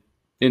 and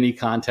any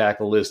contact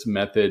list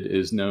method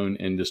is known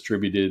and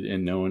distributed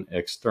and known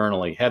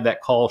externally. Have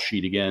that call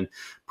sheet again,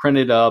 print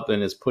it up,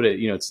 and it's put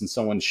it, it's in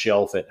someone's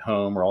shelf at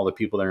home, or all the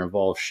people that are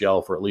involved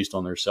shelf, or at least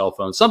on their cell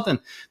phone, something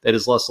that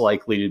is less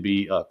likely to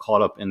be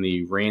caught up in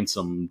the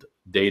ransomed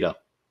data.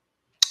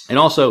 And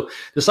also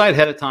decide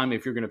ahead of time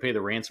if you're going to pay the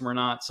ransom or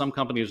not. Some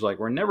companies are like,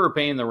 we're never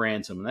paying the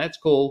ransom, and that's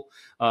cool.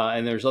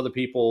 And there's other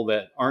people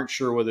that aren't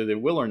sure whether they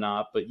will or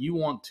not. But you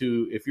want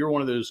to, if you're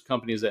one of those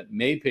companies that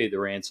may pay the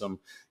ransom,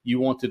 you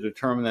want to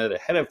determine that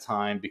ahead of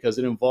time, because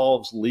it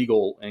involves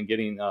legal and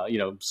getting,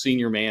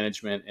 senior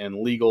management and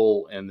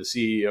legal and the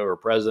CEO or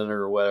president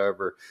or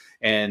whatever.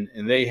 And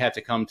they have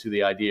to come to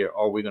the idea,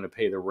 are we going to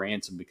pay the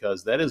ransom?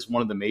 Because that is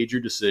one of the major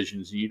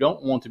decisions. You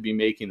don't want to be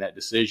making that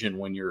decision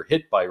when you're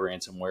hit by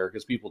ransomware,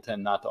 because people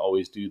tend not to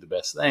always do the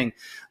best thing.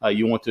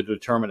 You want to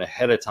determine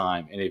ahead of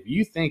time. And if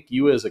you think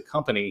you as a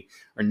company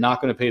are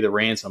not going to pay the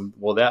ransom,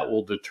 well, that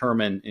will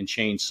determine and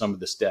change some of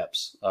the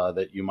steps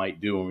that you might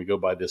do when we go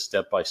by this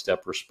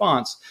step-by-step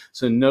response.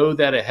 So know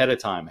that ahead of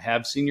time.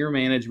 Have senior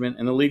management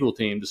and the legal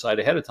team decide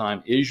ahead of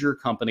time, is your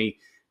company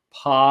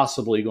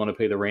possibly going to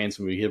pay the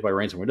ransom if you hit by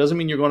ransomware? It doesn't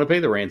mean you're going to pay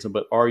the ransom,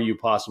 but are you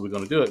possibly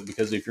going to do it?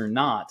 Because if you're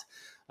not,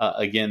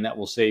 again, that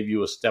will save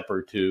you a step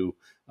or two.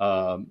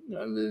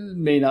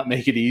 May not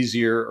make it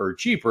easier or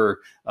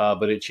cheaper,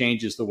 but it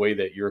changes the way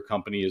that your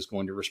company is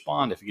going to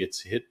respond if it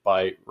gets hit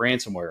by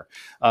ransomware.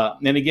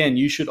 And again,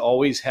 you should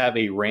always have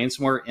a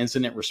ransomware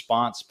incident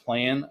response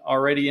plan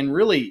already. And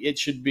really, it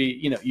should be,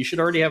 you should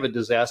already have a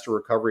disaster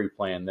recovery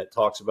plan that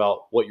talks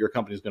about what your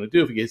company is going to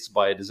do if it gets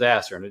by a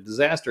disaster. And a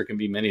disaster can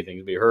be many things. It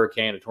can be a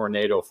hurricane, a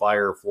tornado, a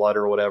fire, a flood,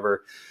 or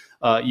whatever.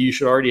 You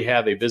should already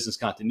have a business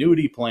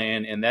continuity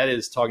plan, and that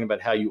is talking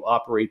about how you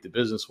operate the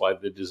business while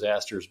the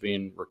disaster is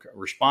being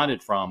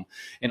responded from.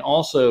 And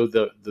also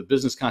the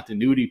business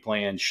continuity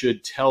plan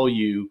should tell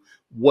you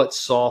what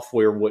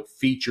software, what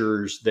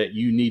features that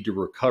you need to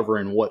recover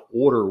in what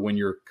order when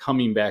you're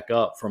coming back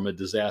up from a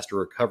disaster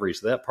recovery.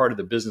 So that part of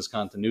the business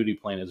continuity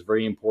plan is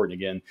very important.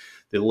 Again,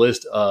 the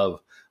list of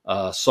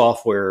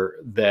software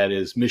that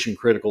is mission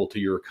critical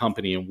to your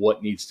company and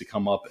what needs to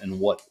come up in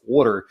what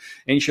order.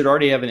 And you should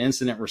already have an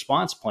incident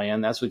response plan.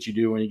 That's what you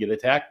do when you get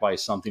attacked by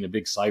something, a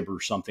big cyber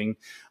something.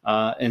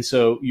 And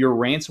so your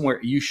ransomware,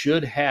 you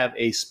should have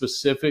a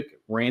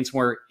specific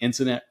ransomware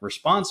incident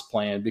response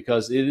plan,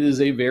 because it is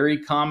a very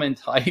common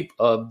type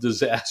of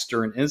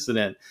disaster and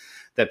incident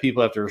that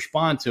people have to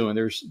respond to. And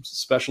there's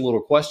special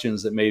little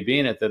questions that may be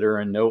in it that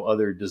are in no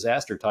other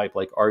disaster type,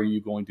 like, are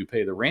you going to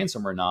pay the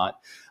ransom or not?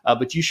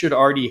 But you should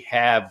already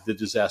have the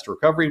disaster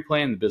recovery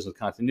plan, the business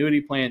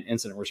continuity plan,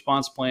 incident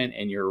response plan,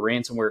 and your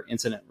ransomware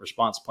incident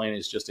response plan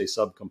is just a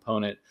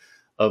subcomponent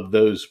of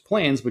those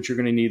plans, but you're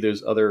going to need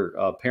those other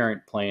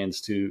parent plans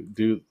to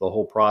do the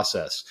whole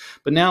process.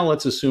 But now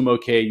let's assume,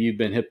 okay, you've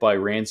been hit by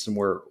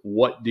ransomware.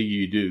 What do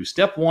you do?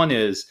 Step one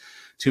is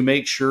to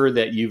make sure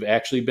that you've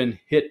actually been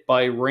hit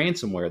by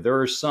ransomware. There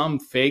are some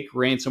fake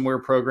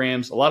ransomware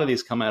programs. A lot of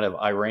these come out of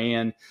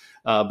Iran,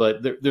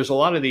 but there's a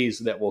lot of these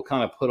that will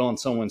kind of put on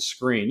someone's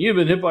screen, you've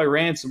been hit by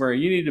ransomware,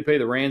 you need to pay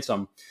the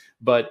ransom.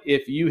 But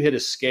if you hit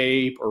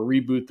escape or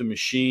reboot the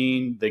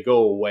machine, they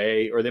go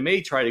away, or they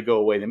may try to go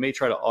away. They may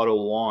try to auto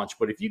launch.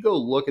 But if you go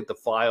look at the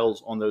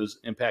files on those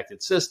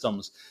impacted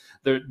systems,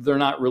 they're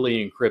not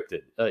really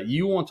encrypted.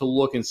 You want to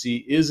look and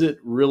see, is it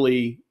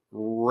really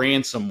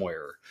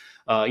ransomware?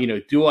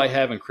 Do I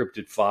have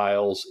encrypted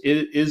files?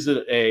 Is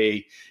it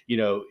a,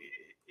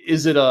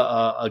 is it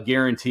a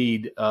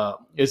guaranteed,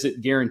 is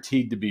it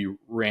guaranteed to be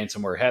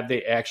ransomware? Have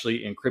they actually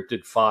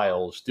encrypted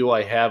files? Do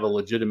I have a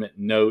legitimate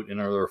note, and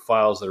are there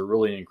files that are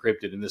really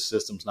encrypted and this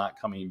system's not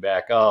coming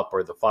back up,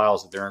 or the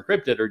files that they're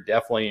encrypted are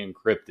definitely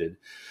encrypted?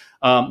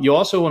 You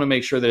also want to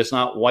make sure that it's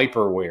not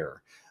wiperware.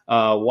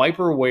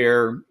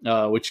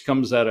 Wiperware, which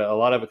comes out of, a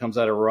lot of it comes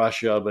out of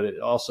Russia, but it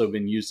also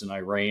been used in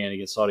Iran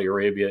against Saudi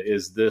Arabia,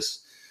 is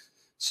this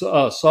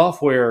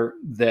software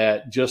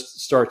that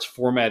just starts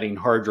formatting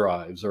hard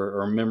drives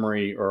or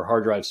memory or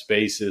hard drive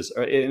spaces.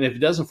 And if it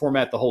doesn't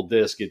format the whole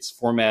disk, it's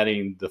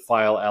formatting the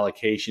file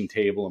allocation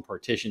table and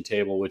partition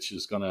table, which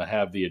is going to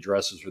have the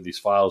addresses where these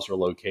files are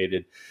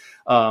located.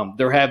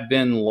 There have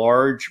been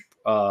large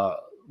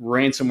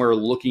ransomware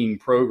looking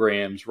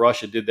programs.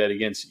 Russia did that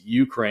against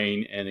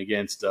Ukraine and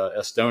against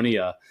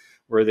Estonia,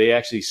 where they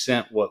actually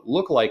sent what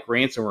looked like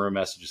ransomware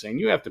messages saying,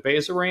 you have to pay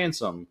us a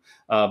ransom.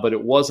 But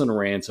it wasn't a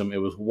ransom.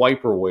 It was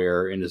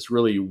wiperware, and it's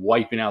really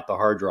wiping out the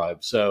hard drive.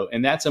 So,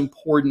 and that's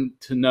important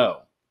to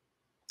know.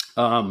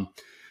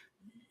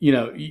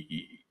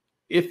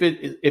 If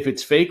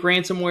it's fake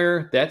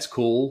ransomware, that's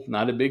cool.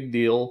 Not a big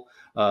deal.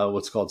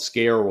 What's called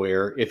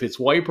scareware. If it's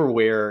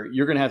wiperware,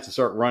 you're going to have to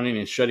start running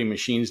and shutting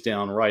machines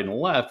down right and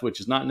left, which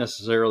is not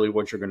necessarily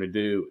what you're going to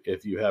do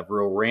if you have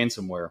real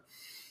ransomware.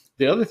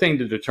 The other thing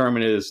to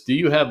determine is, do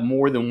you have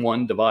more than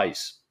one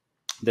device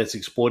that's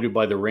exploited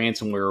by the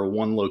ransomware or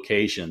one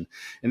location?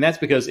 And that's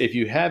because if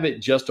you have it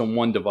just on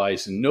one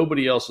device and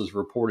nobody else has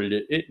reported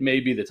it, it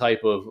may be the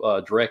type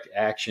of direct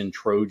action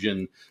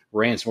Trojan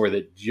ransomware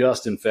that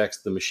just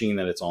infects the machine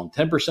that it's on.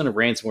 10% of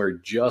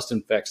ransomware just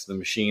infects the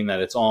machine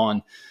that it's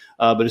on.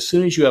 But as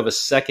soon as you have a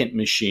second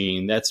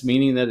machine, that's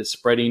meaning that it's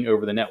spreading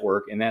over the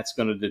network, and that's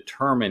going to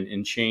determine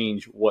and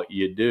change what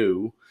you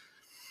do.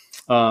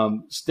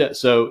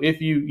 So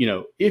if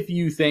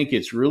you think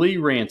it's really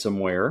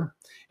ransomware,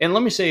 and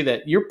let me say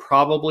that you're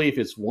probably, if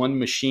it's one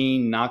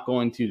machine, not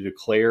going to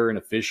declare an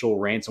official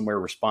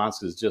ransomware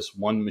response as just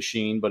one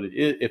machine. But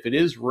if it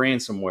is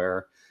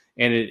ransomware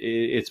and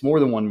it's more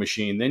than one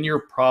machine, then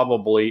you're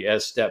probably,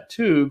 as step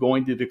 2,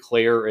 going to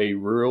declare a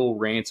real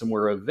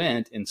ransomware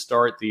event and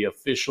start the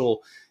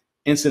official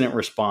incident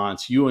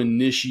response. You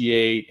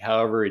initiate,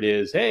 however it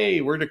is,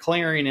 hey, we're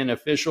declaring an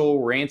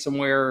official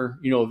ransomware,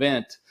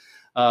 event.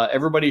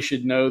 Everybody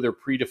should know their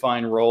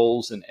predefined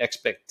roles and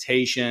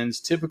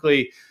expectations.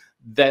 Typically,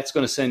 that's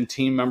going to send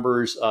team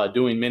members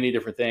doing many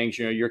different things.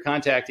 You're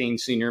contacting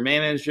senior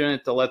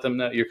management to let them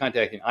know. You're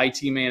contacting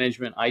IT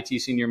management,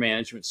 IT senior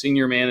management.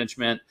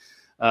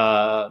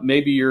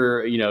 Maybe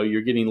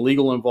you're getting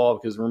legal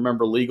involved, because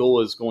remember,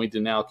 legal is going to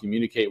now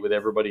communicate with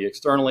everybody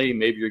externally.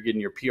 Maybe you're getting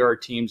your PR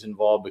teams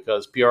involved,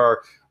 because PR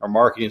or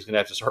marketing is going to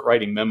have to start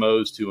writing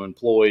memos to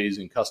employees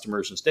and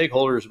customers and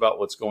stakeholders about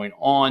what's going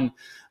on.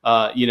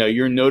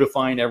 You're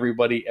notifying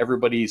everybody.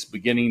 Everybody's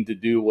beginning to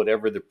do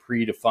whatever the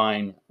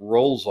predefined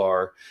roles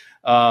are.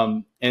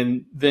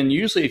 And then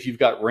usually if you've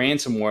got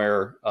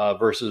ransomware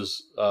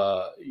versus,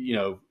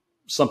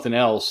 something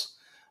else,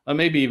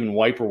 maybe even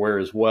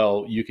wiperware as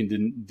well, you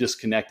can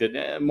disconnect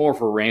it. More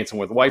for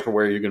ransomware. With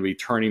wiperware, you're going to be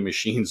turning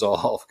machines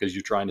off because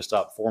you're trying to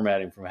stop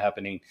formatting from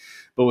happening.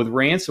 But with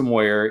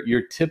ransomware,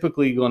 you're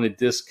typically going to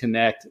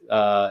disconnect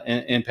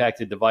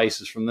impacted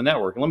devices from the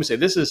network. And let me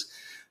say,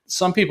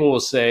 some people will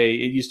say,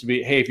 it used to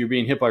be, hey, if you're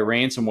being hit by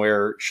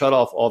ransomware, shut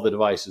off all the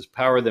devices,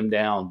 power them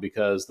down,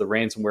 because the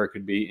ransomware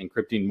could be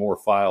encrypting more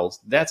files.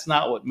 That's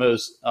not what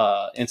most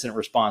incident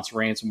response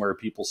ransomware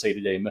people say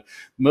today.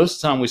 Most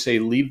of the time we say,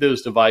 leave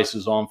those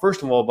devices on.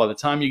 First of all, by the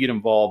time you get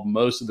involved,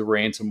 most of the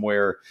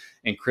ransomware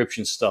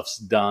encryption stuff's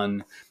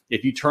done.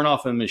 If you turn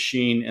off a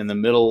machine in the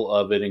middle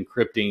of it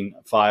encrypting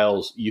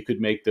files, you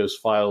could make those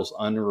files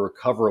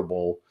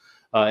unrecoverable.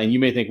 And you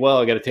may think, well,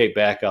 I got to take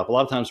backup. A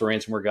lot of times the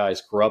ransomware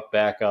guys corrupt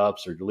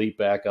backups or delete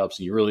backups,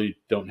 and you really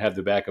don't have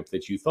the backup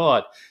that you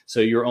thought. So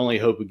your only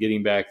hope of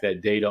getting back that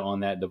data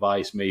on that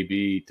device may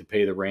be to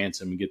pay the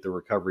ransom and get the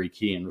recovery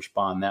key and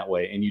respond that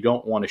way. And you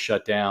don't want to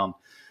shut down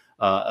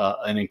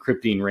an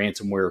encrypting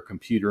ransomware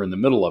computer in the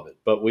middle of it.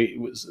 But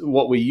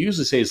what we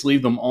usually say is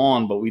leave them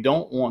on, but we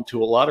don't want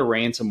to. A lot of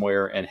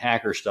ransomware and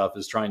hacker stuff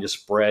is trying to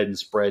spread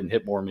and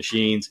hit more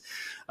machines.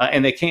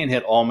 And they can't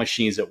hit all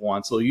machines at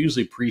once. They'll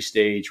usually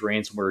pre-stage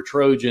ransomware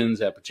Trojans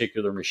at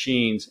particular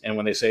machines. And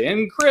when they say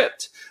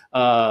encrypt,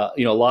 a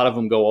lot of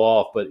them go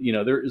off, but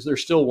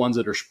there's still ones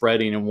that are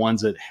spreading and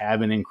ones that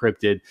haven't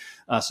encrypted.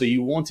 So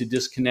you want to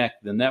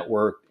disconnect the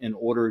network in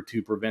order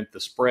to prevent the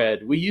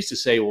spread. We used to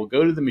say, well,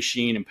 go to the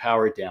machine and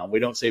power it down. We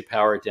don't say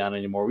power it down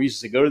anymore. We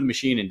used to say, go to the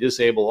machine and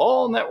disable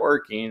all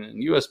networking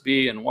and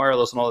USB and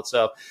wireless and all that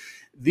stuff.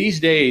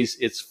 these days,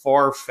 it's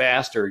far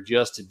faster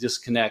just to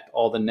disconnect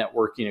all the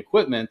networking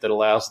equipment that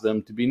allows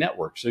them to be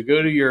networked. So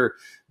go to your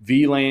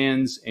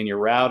VLANs and your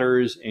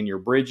routers and your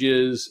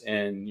bridges,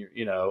 and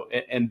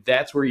and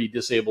that's where you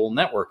disable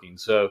networking.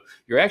 So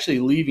you're actually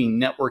leaving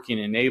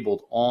networking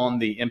enabled on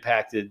the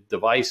impacted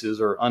devices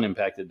or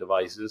unimpacted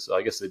devices. So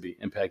I guess they'd be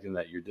impacting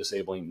that you're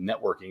disabling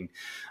networking,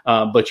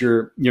 but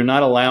you're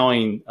not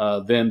allowing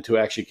them to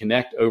actually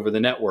connect over the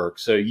network.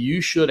 So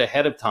you should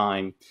ahead of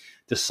time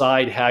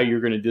decide how you're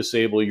going to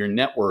disable your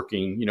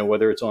networking,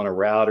 whether it's on a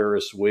router,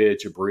 a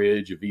switch, a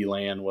bridge, a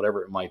VLAN,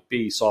 whatever it might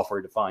be,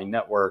 software defined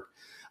network,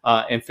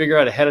 and figure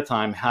out ahead of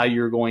time how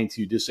you're going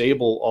to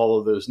disable all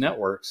of those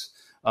networks.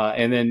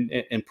 And then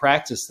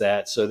practice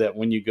that so that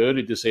when you go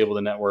to disable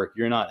the network,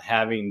 you're not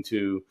having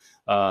to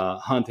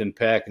hunt and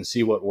peck and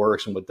see what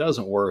works and what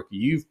doesn't work.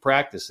 You've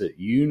practiced it.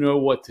 You know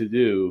what to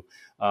do.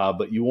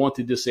 But you want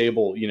to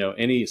disable,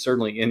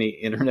 certainly any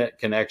internet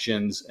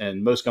connections,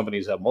 and most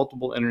companies have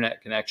multiple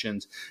internet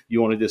connections.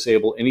 You want to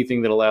disable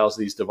anything that allows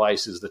these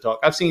devices to talk.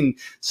 I've seen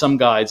some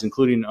guides,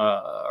 including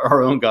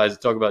our own guides,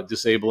 that talk about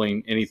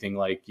disabling anything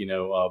like,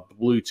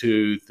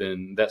 Bluetooth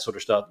and that sort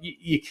of stuff.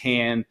 You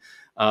can.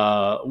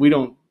 We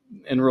don't.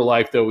 In real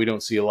life, though, we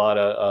don't see a lot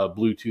of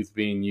Bluetooth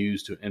being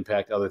used to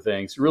impact other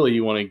things. Really,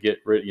 you want to get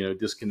rid,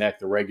 disconnect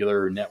the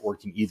regular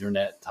networking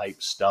Ethernet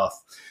type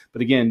stuff.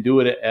 But again, do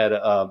it at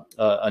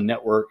a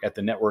network, at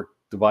the network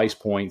device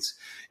points,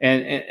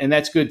 and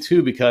that's good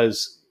too,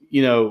 because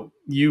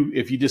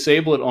if you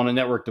disable it on a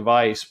network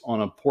device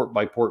on a port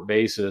by port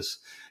basis,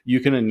 you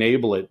can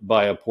enable it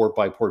by a port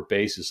by port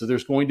basis. So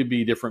there's going to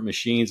be different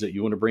machines that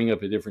you want to bring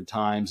up at different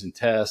times and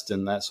test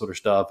and that sort of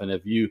stuff. And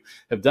if you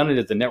have done it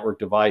at the network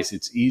device,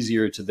 it's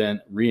easier to then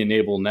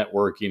re-enable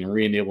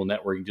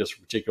networking just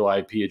for particular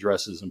IP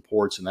addresses and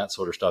ports and that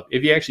sort of stuff.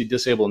 If you actually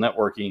disable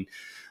networking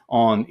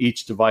on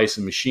each device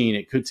and machine,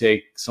 it could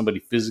take somebody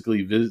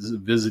physically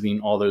visiting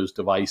all those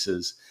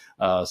devices.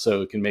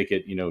 So it can make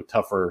it,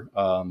 tougher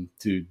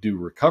to do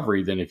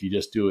recovery than if you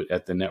just do it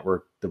at the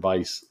network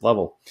device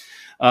level.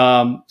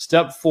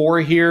 Step 4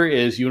 here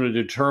is you want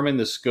to determine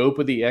the scope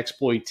of the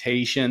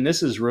exploitation.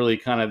 This is really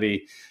kind of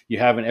you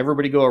having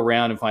everybody go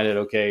around and find out,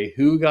 okay,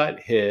 who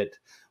got hit,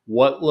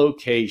 what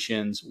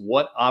locations,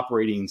 what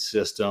operating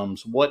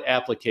systems, what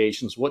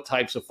applications, what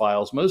types of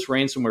files. Most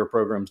ransomware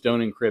programs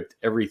don't encrypt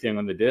everything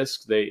on the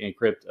disk. They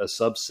encrypt a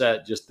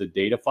subset, just the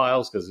data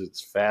files, because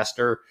it's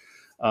faster.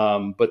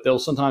 But they'll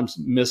sometimes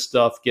miss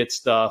stuff, get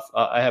stuff.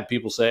 I have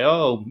people say,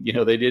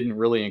 they didn't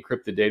really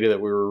encrypt the data that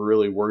we were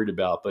really worried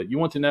about. But you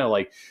want to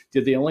know,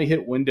 did they only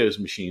hit Windows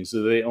machines?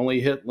 Did they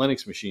only hit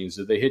Linux machines?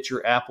 Did they hit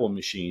your Apple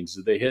machines?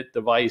 Did they hit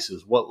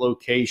devices? What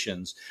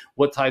locations?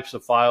 What types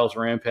of files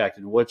were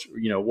impacted?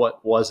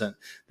 What wasn't?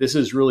 This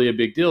is really a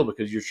big deal,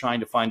 because you're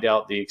trying to find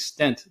out the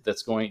extent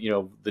that's going,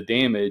 the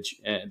damage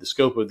and the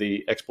scope of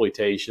the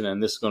exploitation.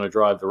 And this is going to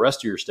drive the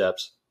rest of your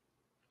steps.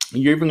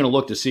 You're even going to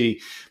look to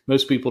see,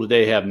 most people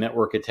today have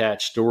network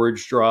attached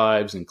storage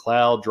drives and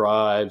cloud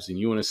drives, and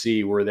you want to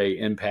see where they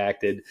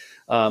impacted.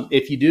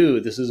 If you do,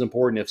 this is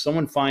important. If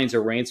someone finds a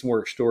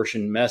ransomware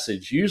extortion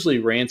message, usually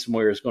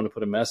ransomware is going to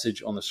put a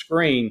message on the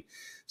screen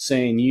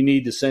saying, you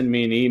need to send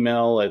me an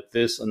email at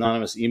this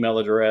anonymous email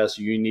address.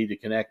 You need to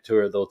connect to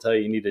it. They'll tell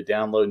you need to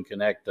download and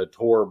connect a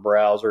Tor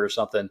browser or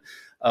something.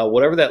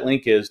 Whatever that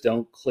link is,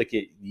 don't click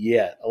it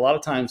yet. A lot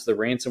of times the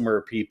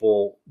ransomware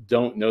people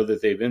don't know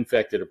that they've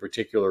infected a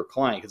particular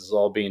client, because it's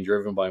all being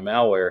driven by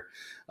malware,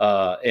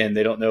 and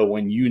they don't know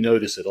when you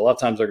notice it. A lot of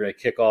times they're going to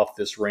kick off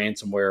this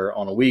ransomware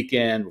on a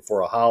weekend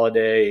before a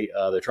holiday.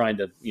 They're trying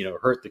to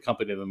hurt the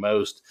company the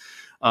most.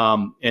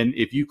 And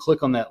if you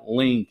click on that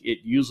link, it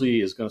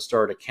usually is going to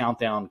start a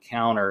countdown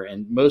counter.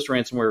 And most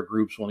ransomware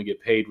groups want to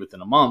get paid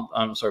within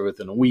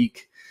within a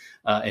week.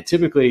 And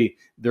typically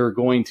they're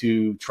going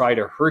to try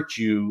to hurt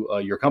you,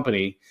 your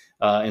company,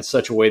 in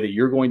such a way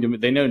that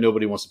they know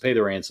nobody wants to pay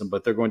the ransom,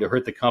 but they're going to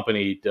hurt the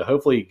company to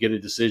hopefully get a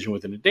decision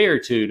within a day or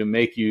two to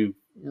make you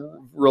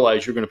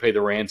realize you're going to pay the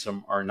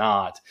ransom or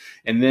not.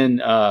 And then,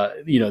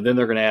 then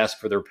they're going to ask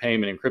for their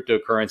payment in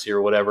cryptocurrency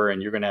or whatever.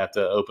 And you're going to have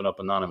to open up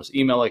anonymous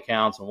email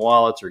accounts and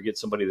wallets, or get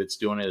somebody that's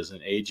doing it as an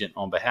agent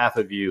on behalf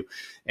of you.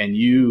 And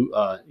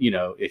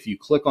if you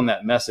click on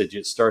that message,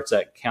 it starts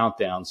that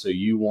countdown. So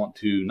you want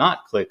to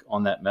not click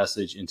on that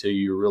message until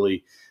you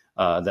really,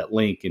 that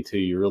link, until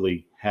you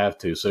really have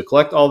to. So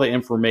collect all the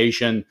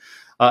information.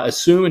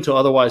 Assume until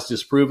otherwise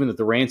disproven that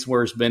the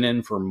ransomware has been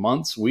in for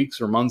months, weeks,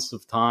 or months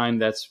of time.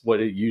 That's what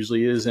it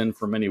usually is in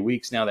for many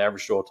weeks now. The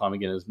average dwell time,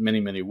 again, is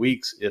many, many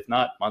weeks, if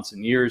not months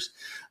and years.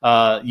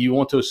 You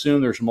want to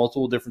assume there's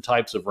multiple different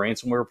types of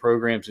ransomware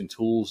programs and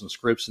tools and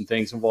scripts and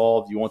things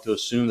involved. You want to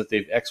assume that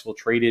they've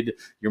exfiltrated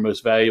your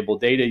most valuable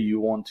data. You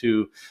want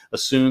to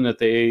assume that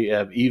they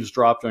have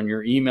eavesdropped on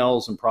your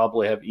emails and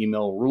probably have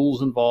email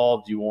rules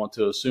involved. You want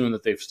to assume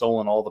that they've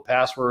stolen all the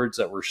passwords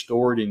that were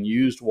stored and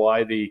used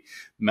while the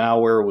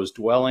malware was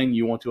dwelling.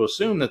 You want to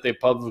assume that they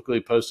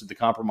publicly posted the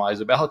compromise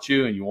about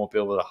you, and you won't be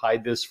able to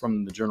hide this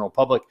from the general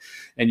public.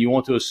 And you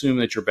want to assume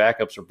that your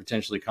backups are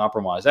potentially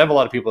compromised. I have a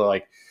lot of people that are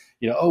like,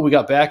 oh, we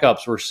got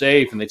backups, we're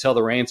safe. And they tell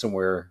the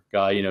ransomware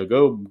guy,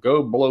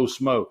 go blow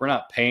smoke. We're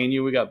not paying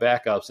you. We got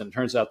backups. And it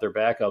turns out their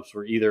backups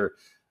were either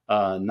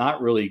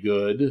not really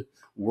good,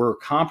 were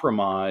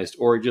compromised,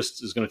 or it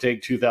just is going to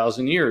take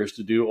 2,000 years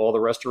to do all the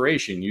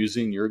restoration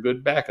using your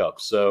good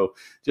backups. So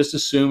just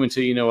assume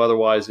until you know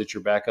otherwise that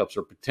your backups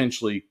are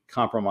potentially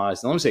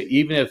compromised. And let me say,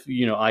 even if,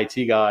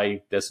 IT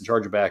guy that's in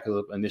charge of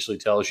backup initially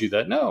tells you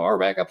that, no, our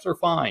backups are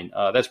fine.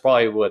 That's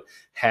probably what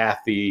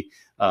half the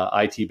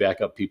IT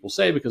backup people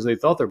say, because they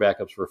thought their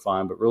backups were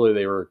fine, but really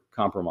they were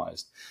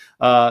compromised.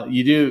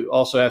 You do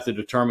also have to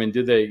determine,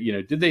 did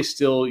they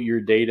steal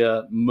your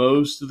data?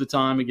 Most of the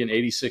time, again,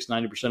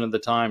 86-90% of the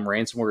time,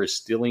 ransomware is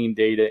stealing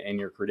data and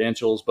your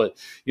credentials. But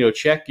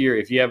check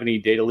if you have any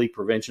data leak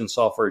prevention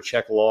software,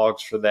 check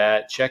logs for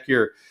that. Check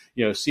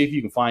see if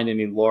you can find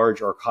any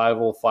large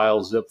archival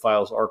files, zip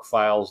files, ARC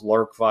files,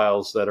 LARC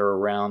files that are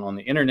around on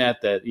the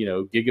internet that,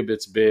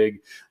 gigabits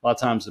big. A lot of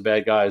times the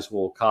bad guys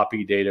will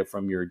copy data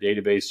from your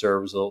database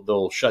servers.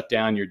 They'll shut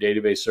down your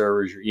database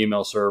servers, your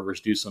email servers,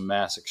 do some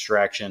mass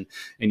extraction,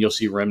 and you'll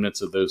see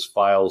remnants of those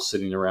files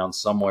sitting around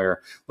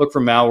somewhere. Look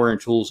for malware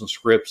and tools and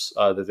scripts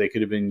that they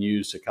could have been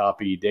used to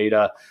copy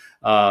data.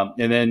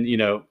 And then,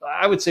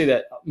 I would say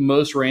that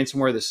most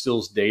ransomware that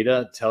steals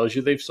data tells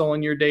you they've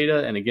stolen your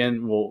data. And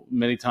again,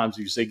 many times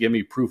if you say, give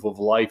me proof of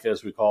life,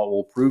 as we call it,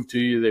 we'll prove to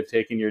you they've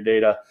taken your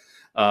data.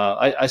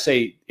 I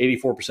say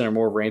 84% or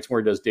more of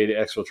ransomware does data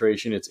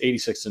exfiltration. It's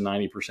 86 to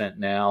 90%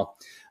 now.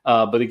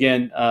 But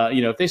again,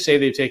 if they say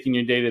they've taken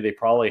your data, they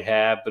probably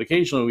have. But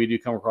occasionally we do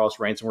come across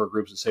ransomware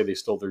groups that say they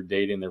stole their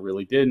data and they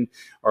really didn't,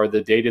 or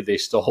the data they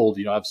stole.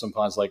 I have some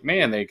clients like,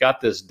 man, they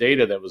got this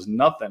data that was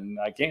nothing.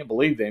 I can't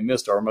believe they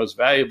missed our most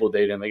valuable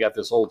data, and they got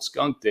this old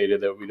skunk data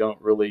that we don't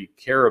really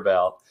care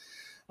about.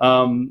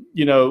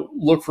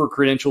 Look for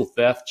credential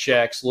theft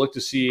checks. Look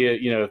to see,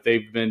 if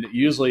they've been,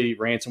 usually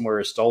ransomware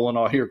has stolen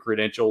all your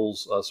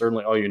credentials,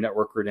 certainly all your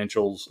network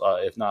credentials,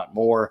 if not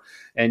more.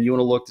 And you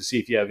want to look to see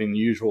if you have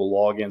unusual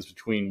logins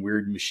between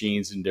weird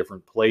machines in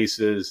different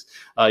places.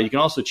 You can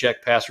also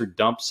check password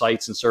dump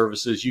sites and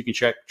services. You can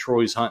check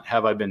Troy's Hunt,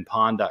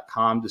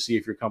 haveibeenpwned.com to see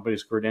if your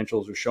company's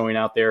credentials are showing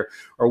out there.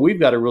 Or we've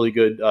got a really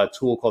good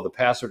tool called the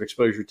Password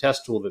Exposure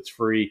Test Tool that's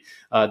free.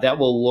 That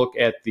will look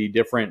at the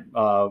different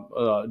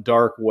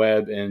dark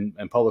web and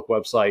public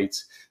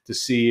websites to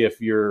see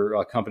if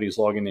your company's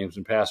login names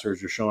and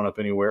passwords are showing up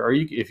anywhere. Or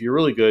if you're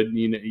really good,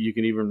 you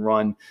can even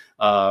run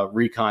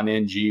Recon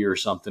NG or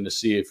something to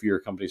see if your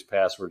company's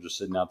passwords are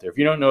sitting out there. If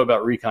you don't know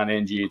about Recon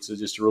NG, it's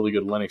just a really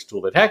good Linux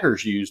tool that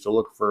hackers use to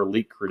look for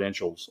leaked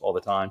credentials all the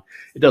time.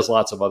 It does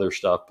lots of other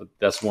stuff, but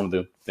that's one of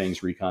the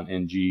things Recon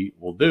NG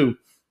will do.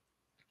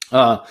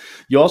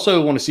 You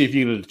also want to see if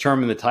you can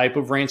determine the type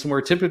of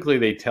ransomware. Typically,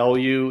 they tell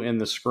you in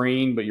the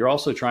screen, but you're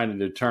also trying to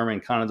determine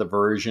kind of the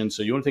version.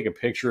 So you want to take a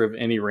picture of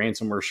any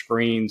ransomware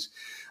screens.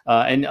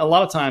 And a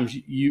lot of times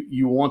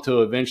you want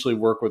to eventually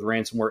work with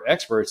ransomware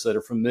experts that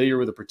are familiar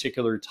with a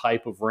particular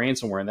type of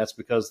ransomware. And that's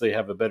because they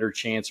have a better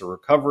chance of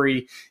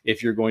recovery.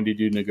 If you're going to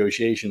do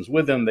negotiations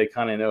with them, they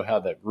kind of know how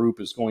that group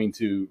is going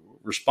to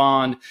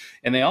respond.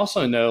 And they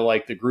also know,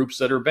 like, the groups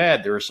that are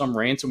bad. There are some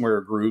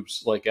ransomware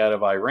groups, like out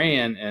of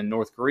Iran and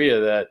North Korea,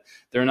 that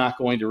they're not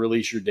going to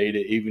release your data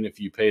even if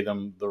you pay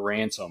them the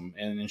ransom.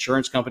 And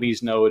insurance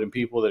companies know it, and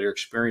people that are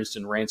experienced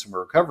in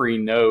ransomware recovery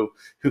know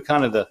who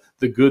kind of the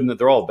good, and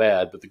they're all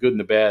bad, but the good and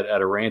the bad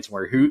out of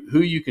ransomware, who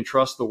you can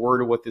trust the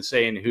word of what they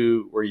say and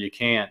where you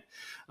can't.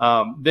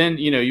 Then,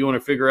 you want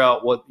to figure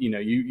out what,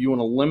 you want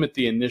to limit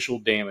the initial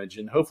damage.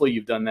 And hopefully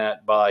you've done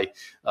that by,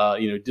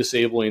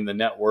 disabling the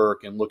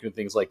network and looking at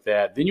things like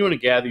that. Then you want to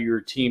gather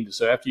your team.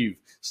 So after you've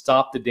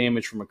stopped the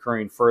damage from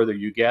occurring further,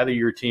 you gather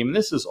your team. And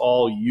this is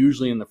all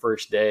usually in the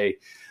first day.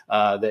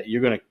 That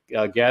you're going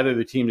to gather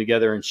the team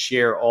together and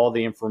share all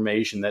the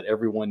information that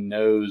everyone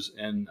knows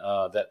in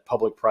that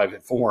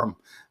public-private forum.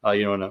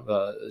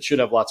 Should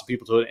have lots of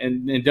people to it.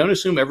 And don't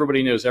assume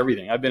everybody knows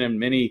everything. I've been in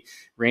many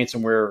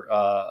ransomware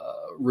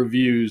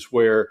reviews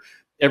where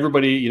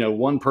everybody,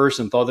 one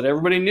person thought that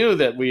everybody knew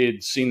that we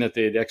had seen that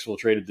they had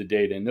exfiltrated the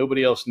data, and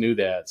nobody else knew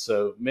that.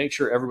 So make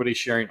sure everybody's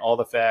sharing all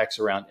the facts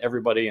around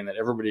everybody, and that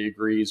everybody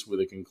agrees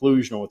with a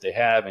conclusion on what they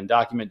have, and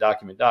document,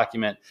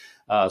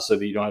 so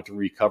that you don't have to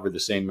recover the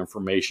same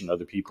information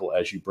other people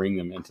as you bring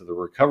them into the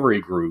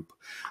recovery group.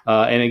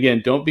 And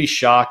again, don't be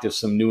shocked if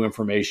some new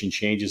information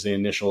changes the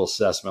initial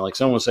assessment. Like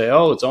someone will say,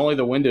 oh, it's only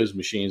the Windows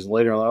machines. And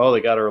later on, oh,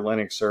 they got our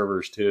Linux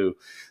servers too.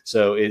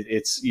 So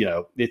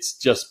it's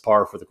just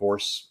par for the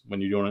course when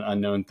you're doing an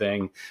unknown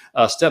thing.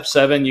 Step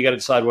 7, you got to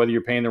decide whether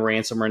you're paying the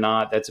ransom or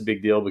not. That's a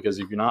big deal, because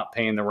if you're not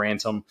paying the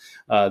ransom,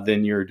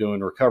 then you're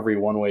doing recovery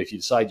one way. If you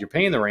decide you're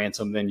paying the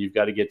ransom, then you've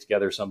got to get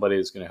together somebody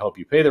that's going to help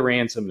you pay the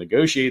ransom,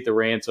 negotiate the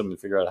ransom and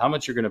figure out how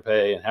much you're going to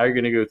pay and how you're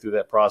going to go through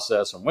that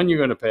process and when you're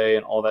going to pay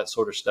and all that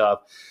sort of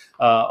stuff.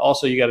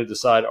 Also, you got to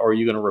decide, are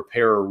you going to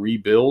repair or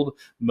rebuild?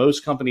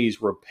 Most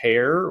companies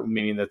repair,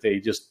 meaning that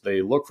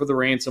they look for the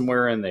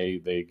ransomware and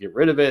they get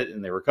rid of it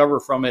and they recover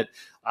from it.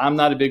 I'm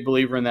not a big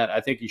believer in that. I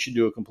think you should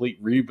do a complete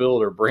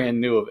rebuild or brand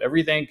new of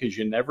everything, because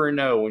you never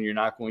know when you're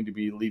not going to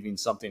be leaving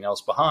something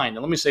else behind.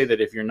 And let me say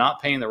that if you're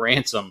not paying the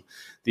ransom,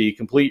 the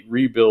complete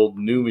rebuild,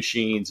 new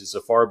machines is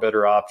a far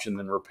better option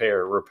than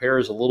repair. Repair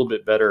is a little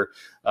bit better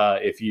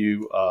if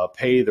you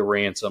pay the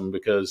ransom,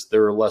 because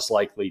they're less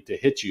likely to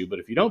hit you. But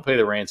if you don't pay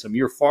the ransom,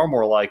 you're far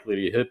more likely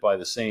to get hit by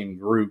the same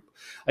group.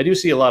 I do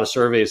see a lot of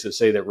surveys that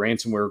say that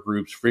ransomware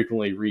groups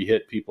frequently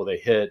re-hit people they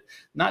hit.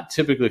 Not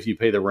typically if you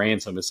pay the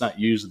ransom. It's not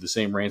usually the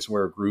same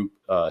ransomware group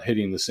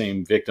hitting the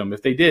same victim.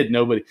 If they did,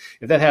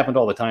 if that happened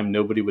all the time,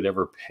 nobody would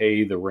ever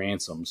pay the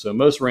ransom. So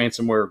most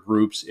ransomware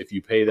groups, if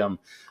you pay them,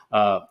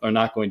 are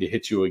not going to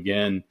hit you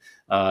again.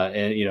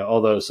 And,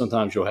 although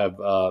sometimes you'll have,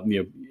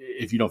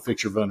 if you don't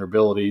fix your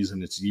vulnerabilities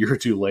and it's a year or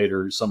two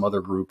later, some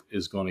other group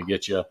is going to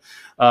get you.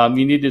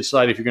 You need to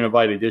decide if you're going to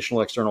invite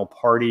additional external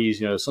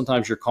parties.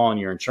 Sometimes you're calling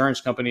your insurance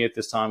company at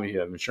this time if you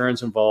have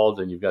insurance involved,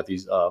 and you've got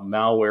these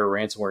malware,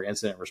 ransomware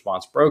incident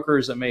response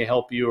brokers that may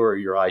help you, or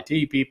your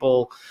IT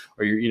people,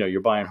 or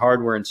you're buying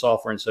hardware and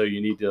software. And so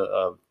you need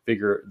to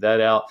figure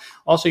that out.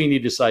 Also, you need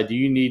to decide, do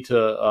you need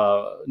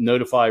to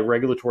notify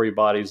regulatory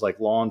bodies like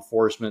law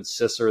enforcement,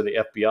 CISA,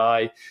 the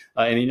FBI?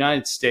 In the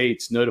United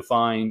States,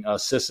 notifying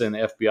CISA and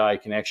the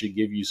FBI can actually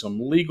give you some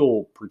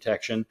legal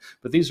protection,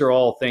 but these are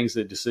all things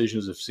that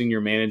decisions of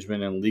senior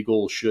management and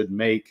legal should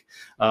make.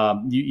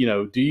 Do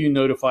you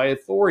notify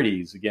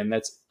authorities? Again,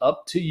 that's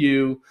up to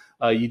you.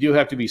 You do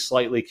have to be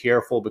slightly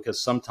careful,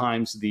 because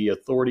sometimes the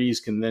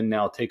authorities can then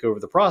now take over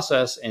the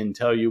process and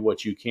tell you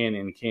what you can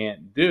and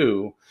can't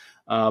do.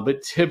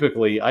 But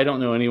typically, I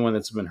don't know anyone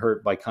that's been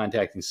hurt by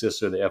contacting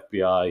CISA or the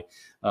FBI.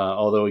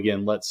 Although,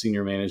 again, let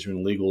senior management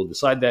and legal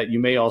decide that. You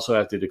may also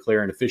have to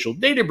declare an official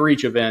data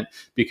breach event.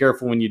 Be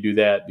careful when you do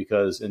that,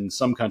 because in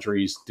some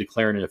countries,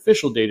 declaring an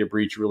official data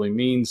breach really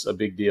means a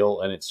big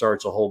deal, and it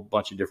starts a whole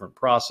bunch of different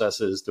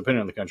processes depending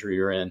on the country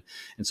you're in.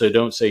 And so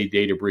don't say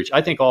data breach.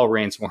 I think all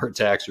ransomware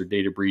attacks are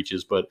data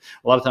breaches, but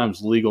a lot of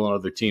times legal and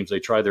other teams, they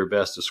try their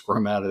best to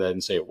squirm out of that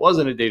and say it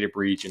wasn't a data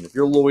breach. And if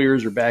your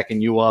lawyers are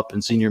backing you up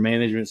and senior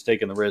management's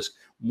taking the risk,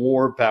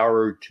 more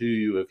power to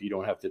you if you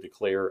don't have to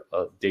declare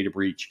a data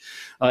breach.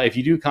 If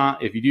you do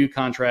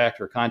contract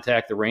or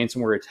contact the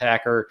ransomware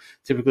attacker,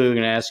 typically they're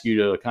going to ask you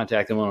to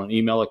contact them on an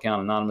email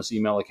account, anonymous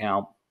email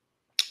account,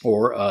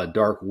 or a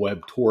dark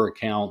web Tor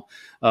account.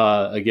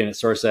 Again, it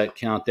starts that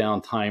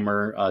countdown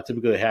timer.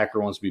 Typically, the hacker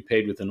wants to be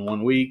paid within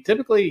 1 week.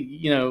 Typically,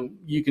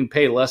 you can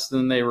pay less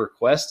than they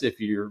request if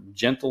you're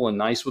gentle and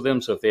nice with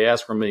them. So if they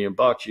ask for $1 million,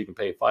 you can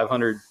pay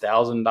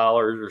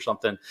 $500,000 or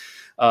something.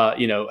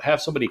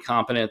 Have somebody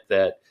competent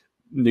that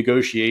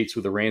negotiates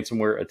with a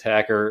ransomware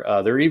attacker.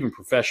 There are even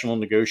professional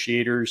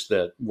negotiators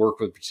that work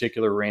with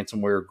particular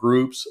ransomware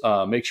groups.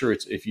 Make sure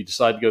if you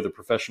decide to go the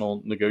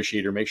professional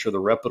negotiator, make sure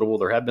they're reputable.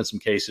 There have been some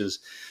cases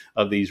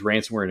of these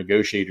ransomware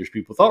negotiators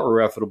people thought were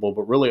reputable,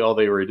 but really all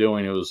they were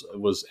doing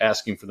was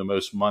asking for the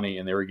most money,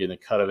 and they were getting a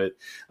cut of it.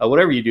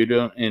 Whatever you do,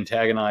 don't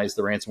antagonize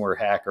the ransomware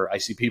hacker. I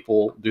see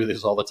people do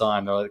this all the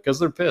time. Because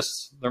they're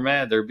pissed, they're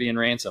mad, they're being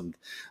ransomed,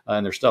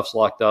 and their stuff's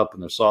locked up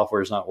and their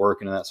software is not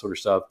working and that sort of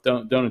stuff.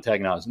 Don't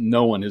antagonize.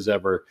 No one has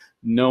ever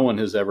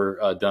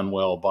done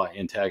well by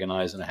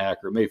antagonizing a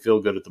hacker. It may feel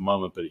good at the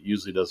moment, but it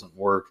usually doesn't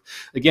work.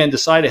 Again,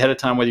 decide ahead of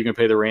time whether you're going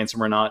to pay the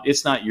ransom or not.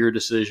 It's not your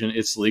decision.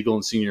 It's legal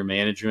and senior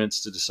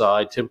management's to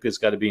decide. Typically, it's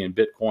got to be in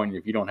Bitcoin.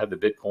 If you don't have the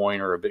Bitcoin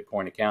or a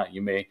Bitcoin account, they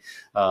may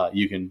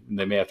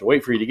have to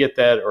wait for you to get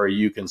that, or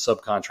you can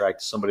subcontract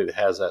to somebody that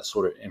has that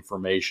sort of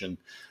information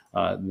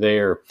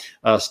there.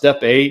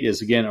 Step 8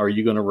 is, again, are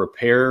you going to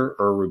repair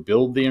or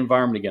rebuild the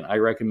environment? Again, I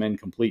recommend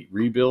complete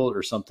rebuild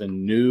or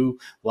something new.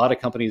 A lot of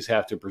companies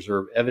have to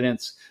preserve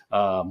evidence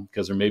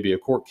because there may be a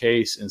court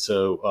case. And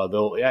so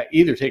they'll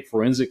either take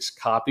forensics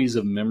copies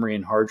of memory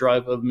and hard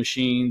drive of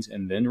machines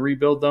and then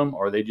rebuild them,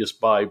 or they just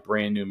buy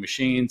brand new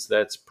machines.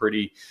 That's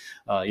pretty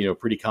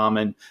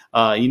common.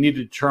 You need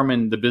to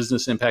determine the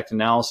business impact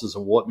analysis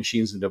of what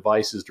machines and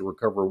devices to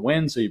recover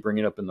when, so you bring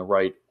it up in the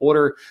right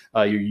order.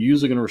 You're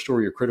usually going to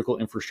restore your critical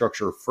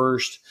infrastructure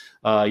first,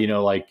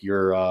 like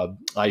your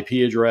IP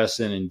address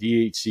and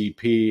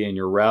DHCP and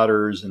your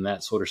routers and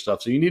that sort of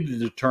stuff. So you need to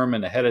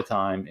determine ahead of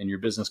time in your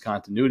business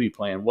continuity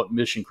plan what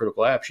mission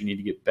critical apps you need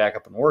to get back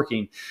up and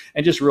working,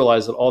 and just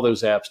realize that all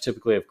those apps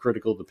typically have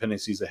critical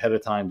dependencies ahead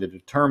of time to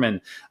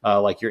determine,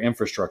 like your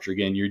infrastructure,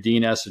 again, your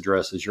DNS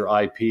addresses, your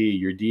IP,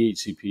 your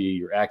DHCP,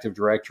 your Active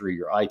Directory,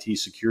 your IT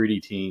security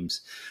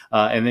teams.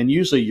 And then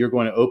usually you're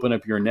going to open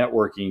up your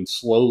networking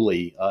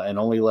slowly and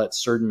only let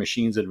certain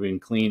machines that have been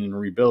cleaned and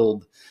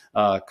rebuild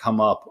come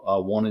up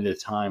one at a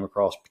time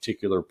across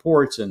particular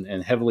ports,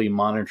 and heavily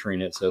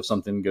monitoring it. So if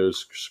something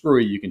goes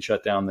screwy, you can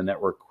shut down the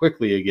network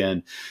quickly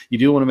again. You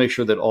do want to make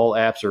sure that all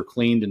apps are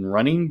cleaned and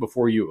running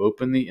before you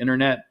open the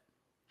internet.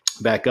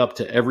 back up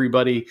to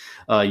everybody.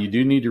 You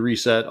do need to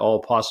reset all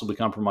possibly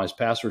compromised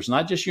passwords,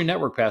 not just your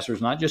network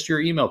passwords, not just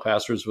your email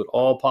passwords, but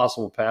all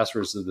possible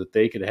passwords that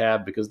they could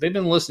have, because they've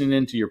been listening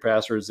into your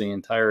passwords the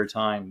entire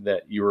time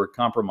that you were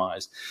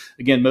compromised.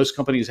 Again, most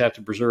companies have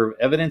to preserve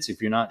evidence.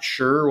 If you're not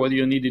sure whether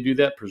you'll need to do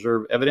that,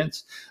 preserve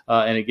evidence.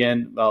 And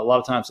again, a lot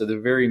of times at the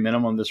very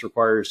minimum, this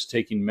requires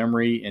taking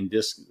memory and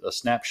disk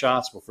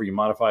snapshots before you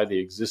modify the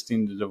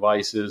existing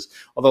devices.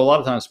 Although a lot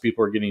of times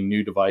people are getting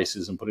new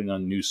devices and putting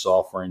on new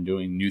software and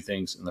doing new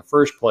things in the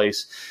first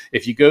place.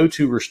 If you go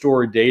to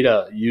restore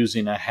data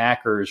using a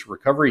hacker's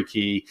recovery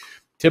key,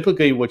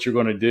 typically what you're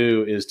going to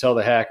do is tell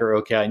the hacker,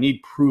 okay, I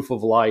need proof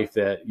of life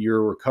that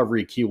your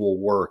recovery key will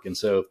work. And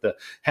so if the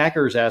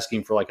hacker is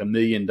asking for like $1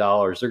 million,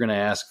 they're going to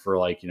ask for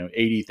like,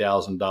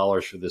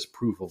 $80,000 for this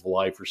proof of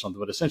life or something.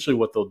 But essentially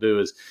what they'll do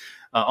is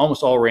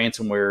almost all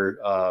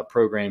ransomware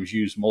programs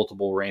use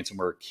multiple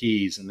ransomware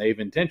keys, and they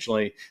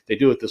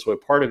do it this way.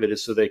 Part of it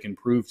is so they can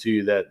prove to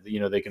you that,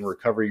 they can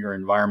recover your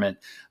environment,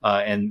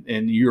 and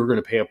you're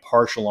going to pay a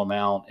partial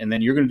amount, and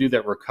then you're going to do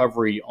that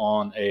recovery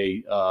on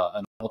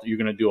you're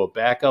going to do a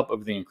backup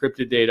of the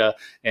encrypted data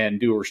and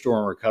do a restore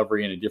and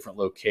recovery in a different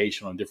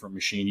location on a different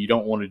machine. You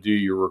don't want to do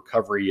your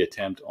recovery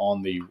attempt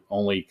on the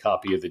only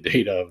copy of the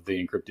data of the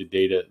encrypted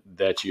data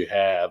that you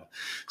have.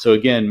 So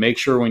again, make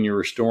sure when you're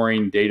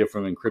restoring data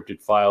from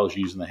encrypted files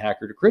using the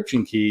hacker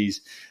decryption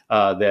keys,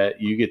 that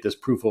you get this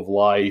proof of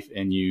life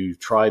and you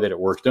try that it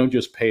works. Don't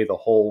just pay the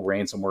whole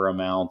ransomware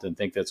amount and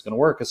think that's going to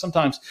work, because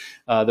sometimes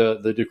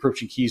the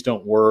decryption keys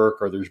don't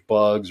work, or there's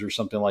bugs or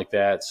something like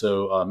that.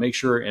 So make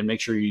sure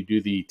you do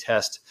the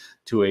test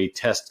to a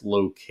test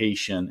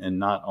location and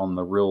not on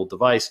the real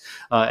device.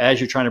 As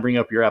you're trying to bring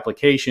up your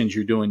applications,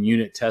 you're doing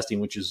unit testing,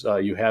 which is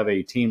you have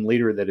a team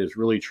leader that is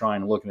really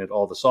looking at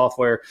all the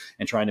software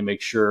and trying to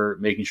making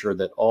sure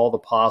that all the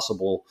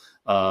possible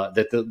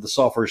that the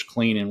software is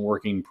clean and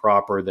working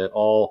proper, that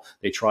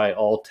they try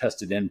all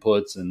tested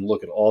inputs and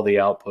look at all the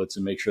outputs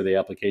and make sure the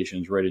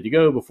application is ready to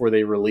go before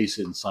they release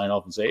it and sign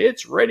off and say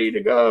it's ready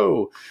to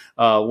go.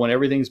 When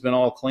everything's been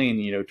all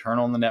clean, turn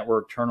on the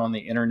network, turn on the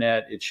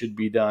internet. It should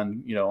be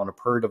done, on a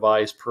per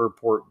device, per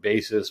port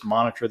basis.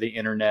 Monitor the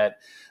internet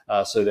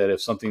so that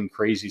if something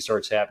crazy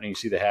starts happening, you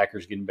see the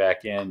hackers getting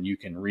back in, you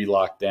can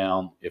relock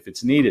down if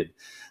it's needed.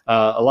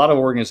 A lot of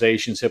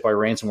organizations hit by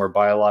ransomware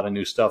buy a lot of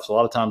new stuff. So a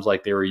lot of times,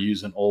 like, they were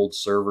using old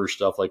server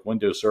stuff like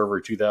Windows Server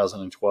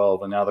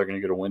 2012, and now they're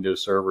going to go to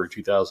Windows Server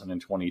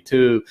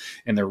 2022,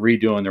 and they're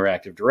redoing their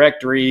Active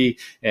Directory,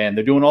 and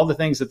they're doing all the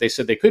things that they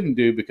said they couldn't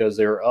do because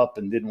they were up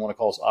and didn't want to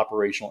cause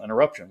operational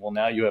interruption. Well,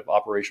 now you have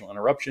operational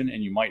interruption,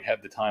 and you might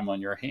have the time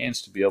on your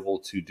hands to be able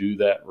to do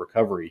that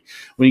recovery.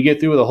 When you get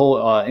through with a whole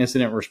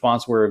incident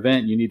ransomware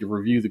event, you need to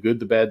review the good,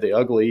 the bad, the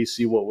ugly,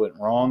 see what went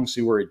wrong,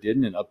 see where it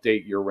didn't, and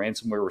update your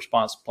ransomware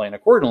response plan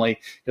accordingly.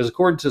 Because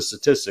according to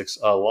statistics,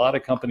 a lot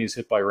of companies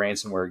hit by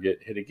ransomware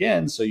get hit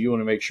again. So you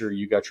want to make sure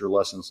you got your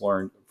lessons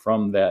learned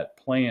from that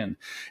plan.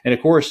 And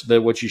of course,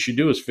 what you should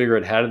do is figure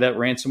out, how did that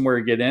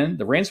ransomware get in?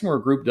 The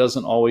ransomware group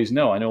doesn't always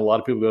know. I know a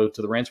lot of people go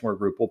to the ransomware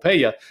group, we'll pay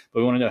you, but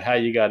we want to know how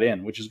you got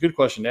in, which is a good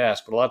question to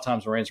ask. But a lot of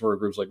times the ransomware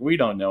group's like, we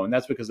don't know. And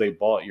that's because they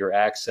bought your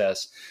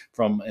access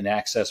from an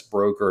access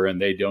broker, and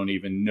they don't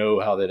even know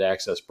how that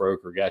access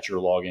broker got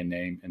your login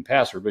name and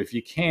password. But if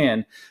you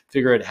can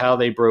figure out how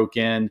they broke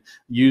in,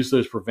 use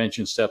those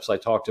prevention steps I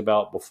talked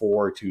about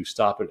before to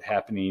stop it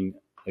happening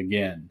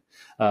again.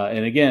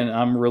 And again,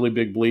 I'm a really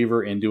big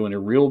believer in doing a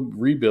real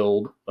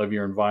rebuild of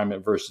your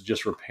environment versus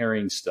just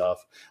repairing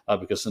stuff,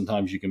 because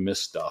sometimes you can miss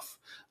stuff.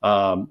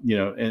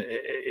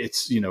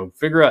 It's,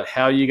 figure out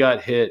how you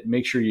got hit,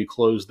 make sure you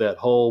close that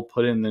hole,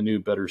 put in the new,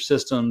 better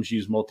systems,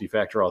 use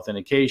multi-factor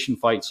authentication,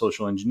 fight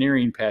social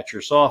engineering, patch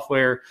your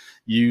software,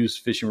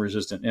 use phishing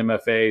resistant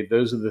MFA.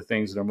 Those are the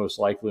things that are most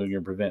likely going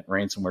to prevent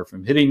ransomware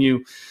from hitting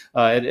you.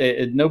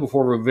 At Know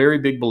Before, we're very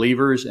big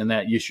believers in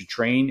that you should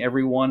train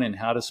everyone in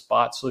how to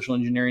spot social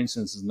engineering,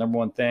 since it's the number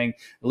one thing.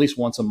 At least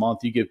once a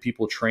month, you give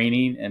people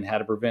training and how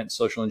to prevent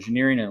social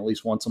engineering. And at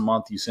least once a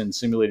month, you send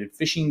simulated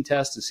phishing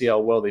tests to see how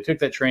well they took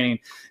that training.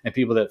 And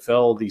people that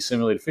failed the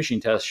simulated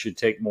phishing tests should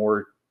take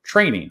more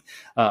training.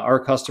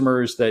 Our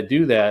customers that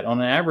do that,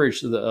 on an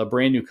average, a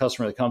brand new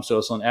customer that comes to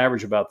us, on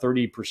average, about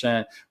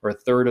 30% or a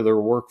third of their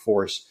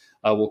workforce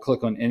will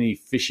click on any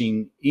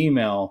phishing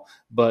email.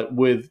 But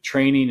with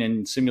training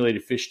and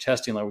simulated phish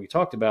testing, like we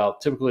talked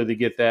about, typically they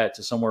get that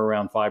to somewhere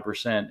around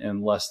 5%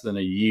 in less than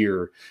a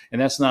year.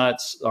 And that's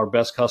not our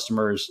best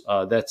customers.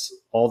 That's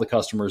all the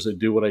customers that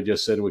do what I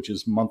just said, which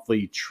is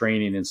monthly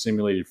training and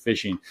simulated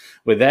phishing.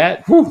 With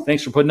that,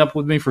 thanks for putting up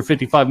with me for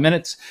 55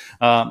 minutes.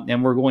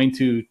 And we're going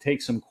to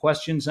take some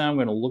questions now. I'm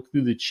going to look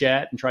through the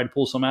chat and try to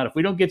pull some out. If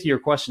we don't get to your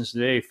questions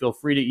today, feel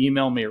free to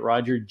email me at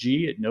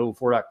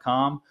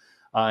rogerg@knowbefore.com.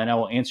 And I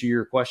will answer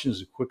your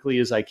questions as quickly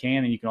as I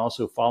can. And you can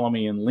also follow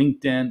me in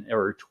LinkedIn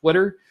or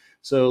Twitter.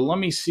 So let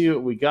me see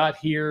what we got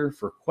here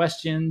for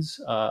questions.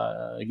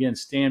 Again,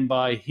 stand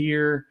by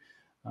here.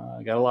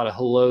 I got a lot of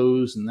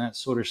hellos and that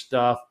sort of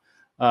stuff.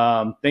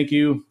 Thank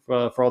you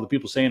for all the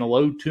people saying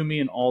hello to me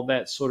and all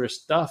that sort of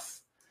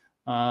stuff.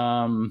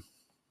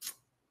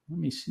 let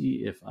me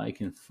see if I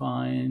can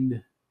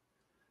find,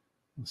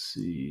 let's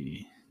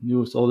see,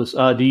 newest, oldest.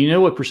 Do you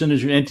know what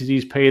percentage of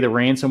entities pay the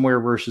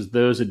ransomware versus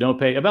those that don't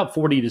pay? About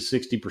 40 to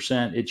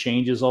 60%. It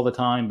changes all the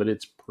time, but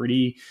it's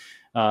pretty,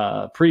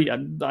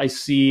 I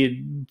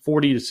see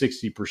 40 to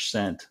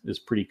 60% is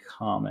pretty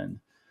common.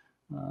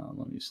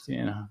 Let me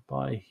stand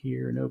by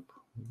here. Nope.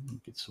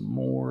 Get some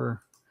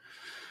more.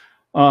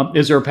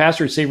 Is there a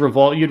password saver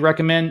vault you'd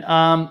recommend?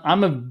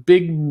 I'm a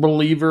big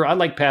believer. I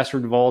like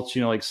password vaults,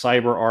 like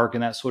CyberArk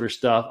and that sort of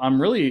stuff.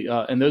 I'm really,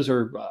 and those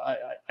are,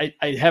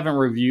 I haven't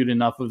reviewed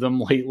enough of them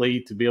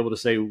lately to be able to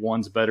say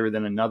one's better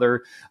than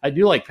another. I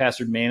do like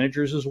password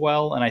managers as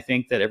well. And I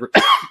think that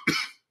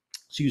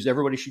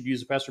everybody should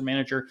use a password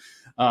manager.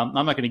 I'm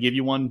not going to give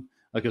you one,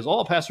 because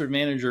all password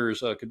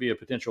managers could be a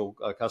potential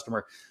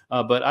customer.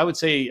 But I would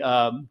say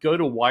go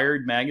to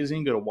Wired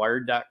magazine, go to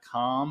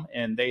wired.com,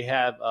 and they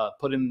have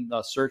put in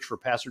a search for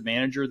password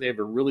manager. They have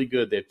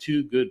they have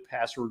 2 good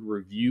password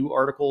review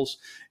articles.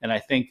 And I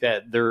think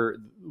that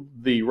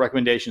the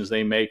recommendations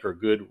they make are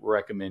good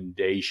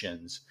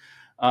recommendations.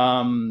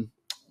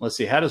 Let's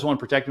see. How does one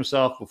protect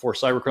himself before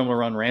cybercriminal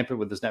run rampant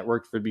with this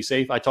network to be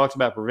safe? I talked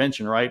about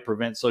prevention, right?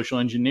 Prevent social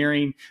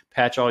engineering,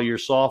 patch all your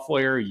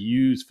software,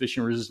 use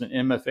phishing resistant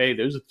MFA.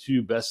 Those are the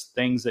 2 best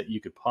things that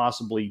you could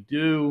possibly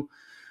do.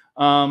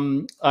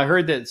 I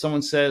heard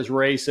that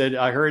Ray said,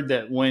 I heard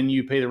that when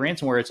you pay the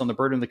ransomware, it's on the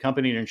burden of the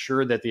company to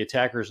ensure that the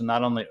attacker is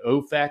not on the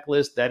OFAC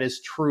list. That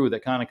is true.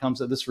 That kind of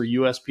comes, this for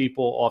US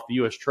people off the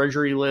US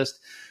Treasury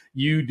list.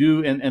 You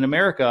do in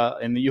America,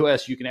 in the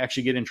U.S., you can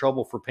actually get in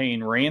trouble for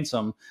paying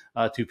ransom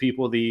to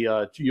people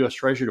the U.S.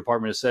 Treasury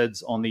Department has said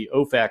on the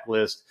OFAC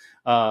list.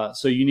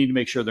 So you need to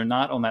make sure they're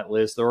not on that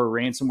list. There are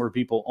ransomware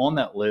people on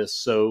that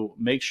list. So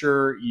make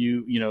sure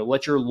you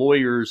let your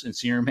lawyers and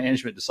senior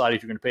management decide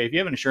if you're going to pay. If you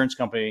have an insurance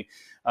company,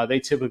 they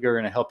typically are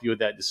going to help you with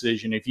that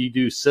decision. If you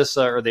do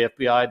CISA or the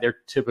FBI, they're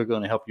typically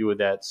going to help you with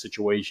that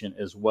situation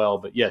as well.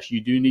 But yes,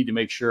 you do need to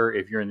make sure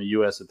if you're in the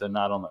U.S. that they're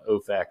not on the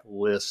OFAC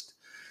list.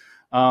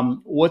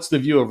 What's the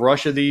view of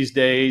Russia these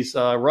days?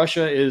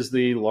 Russia is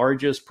the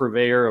largest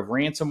purveyor of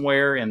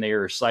ransomware, and they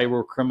are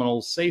cyber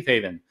criminals safe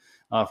haven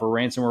for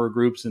ransomware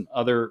groups and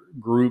other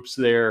groups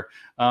there.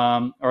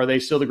 Are they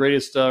still the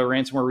greatest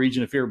ransomware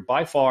region of fear?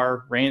 By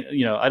far.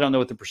 I don't know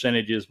what the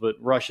percentage is, but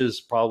Russia's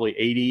probably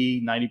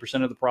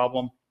 80-90% of the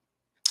problem.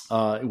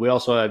 We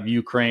also have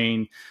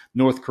Ukraine,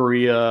 North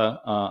Korea,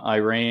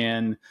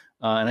 Iran,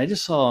 and I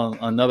just saw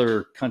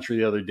another country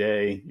the other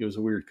day. It was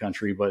a weird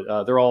country,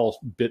 but they're all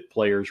bit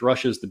players.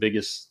 Russia's the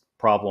biggest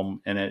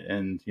problem in it.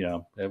 And,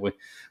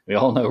 we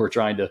all know we're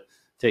trying to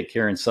take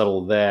care and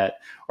settle that.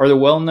 Are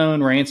well-known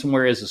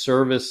ransomware as a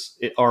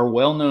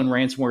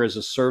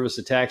service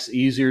attacks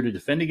easier to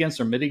defend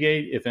against or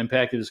mitigate if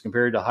impacted as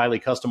compared to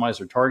highly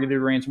customized or targeted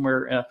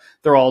ransomware?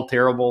 They're all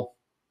terrible.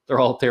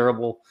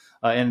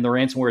 And the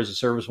ransomware as a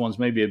service ones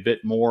may be a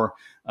bit more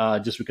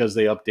just because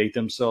they update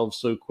themselves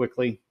so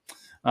quickly.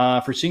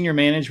 For senior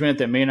management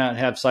that may not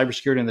have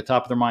cybersecurity on the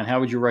top of their mind, how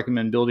would you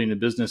recommend building a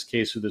business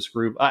case for this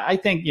group? I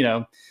think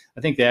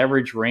the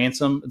average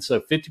ransom,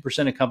 so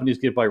 50% of companies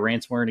get by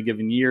ransomware in a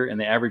given year, and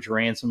the average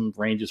ransom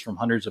ranges from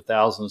hundreds of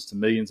thousands to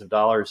millions of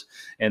dollars,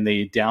 and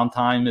the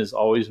downtime is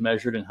always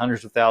measured in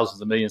hundreds of thousands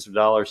to millions of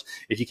dollars.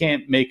 If you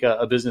can't make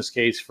a business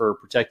case for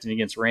protecting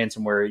against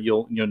ransomware,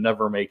 you'll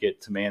never make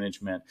it to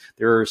management.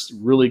 There are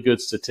really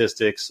good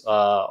statistics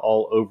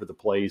all over the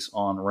place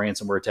on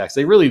ransomware attacks.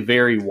 They really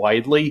vary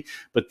widely,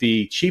 but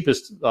the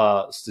cheapest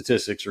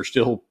statistics are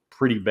still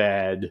pretty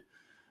bad.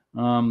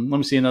 Let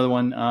me see another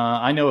one.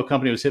 I know a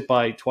company was hit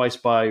twice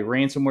by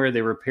ransomware.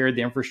 They repaired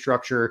the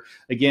infrastructure.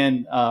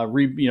 Again, a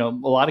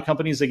lot of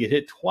companies that get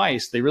hit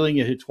twice, they really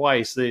get hit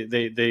twice.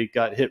 They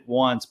got hit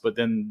once, but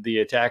then the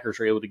attackers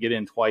were able to get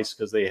in twice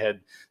because they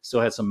still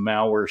had some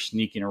malware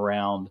sneaking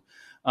around.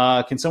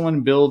 Can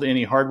someone build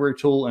any hardware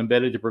tool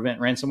embedded to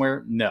prevent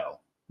ransomware? No.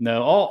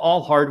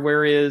 All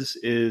hardware is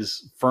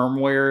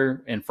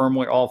firmware, and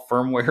all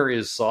firmware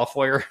is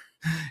software.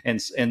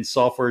 And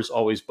software is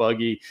always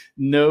buggy.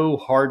 No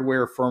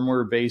hardware,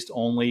 firmware based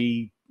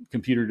only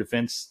computer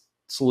defense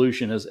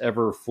solution has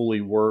ever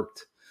fully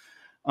worked.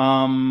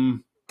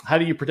 How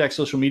do you protect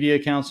social media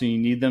accounts when you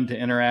need them to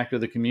interact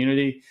with the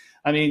community?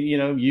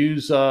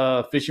 Use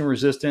phishing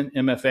resistant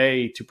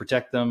MFA to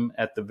protect them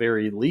at the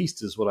very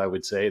least is what I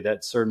would say.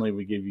 That certainly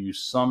would give you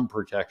some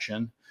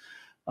protection.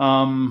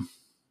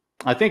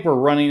 I think we're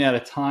running out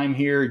of time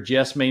here.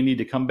 Jess may need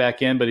to come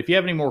back in, but if you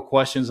have any more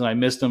questions and I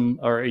missed them,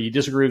 or you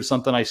disagree with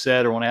something I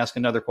said or want to ask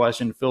another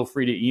question, feel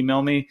free to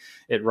email me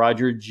at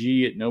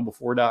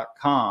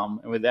rogerg@knowbefore.com.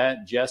 And with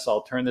that, Jess,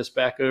 I'll turn this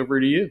back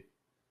over to you.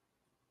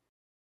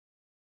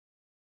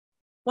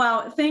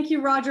 Wow. Thank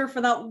you, Roger, for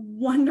that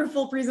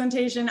wonderful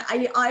presentation.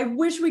 I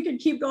wish we could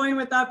keep going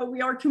with that, but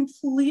we are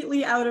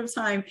completely out of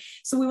time.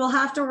 So we will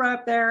have to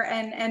wrap there,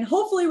 and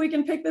hopefully we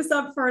can pick this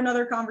up for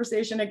another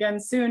conversation again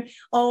soon.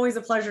 Always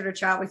a pleasure to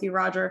chat with you,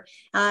 Roger.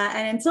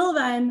 And until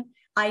then,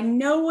 I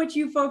know what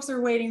you folks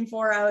are waiting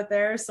for out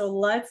there, so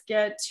let's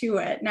get to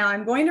it. Now,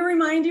 I'm going to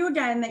remind you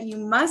again that you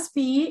must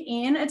be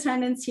in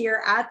attendance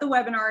here at the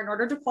webinar in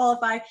order to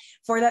qualify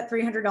for that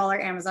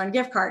 $300 Amazon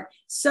gift card.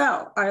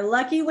 So our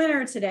lucky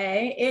winner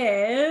today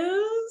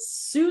is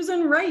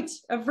Susan Wright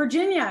of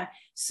Virginia.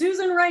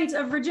 Susan Wright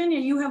of Virginia,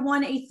 you have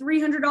won a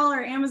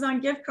 $300 Amazon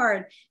gift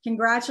card.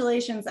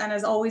 Congratulations. And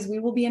as always, we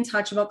will be in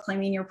touch about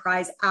claiming your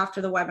prize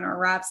after the webinar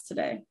wraps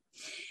today.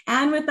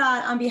 And with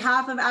that, on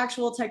behalf of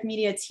Actual Tech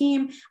Media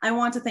team, I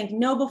want to thank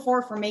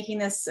KnowBe4 for making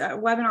this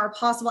webinar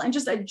possible, and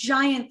just a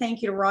giant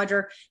thank you to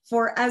Roger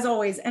for, as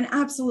always, an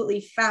absolutely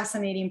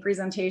fascinating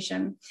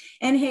presentation.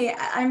 And hey,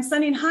 I'm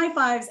sending high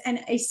fives and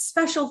a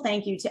special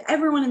thank you to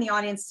everyone in the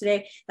audience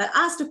today that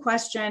asked a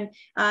question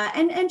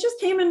and just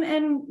came in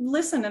and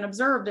listened and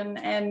observed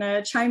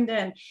and chimed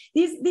in.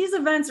 These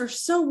events are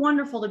so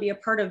wonderful to be a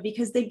part of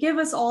because they give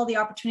us all the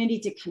opportunity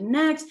to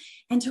connect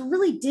and to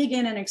really dig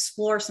in and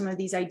explore some of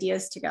these ideas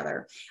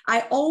together.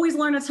 I always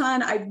learn a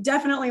ton. I've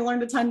definitely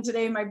learned a ton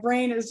today. My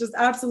brain is just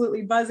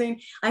absolutely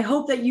buzzing. I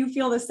hope that you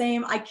feel the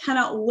same. I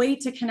cannot wait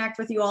to connect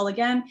with you all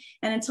again.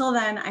 And until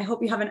then, I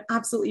hope you have an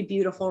absolutely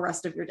beautiful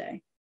rest of your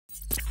day.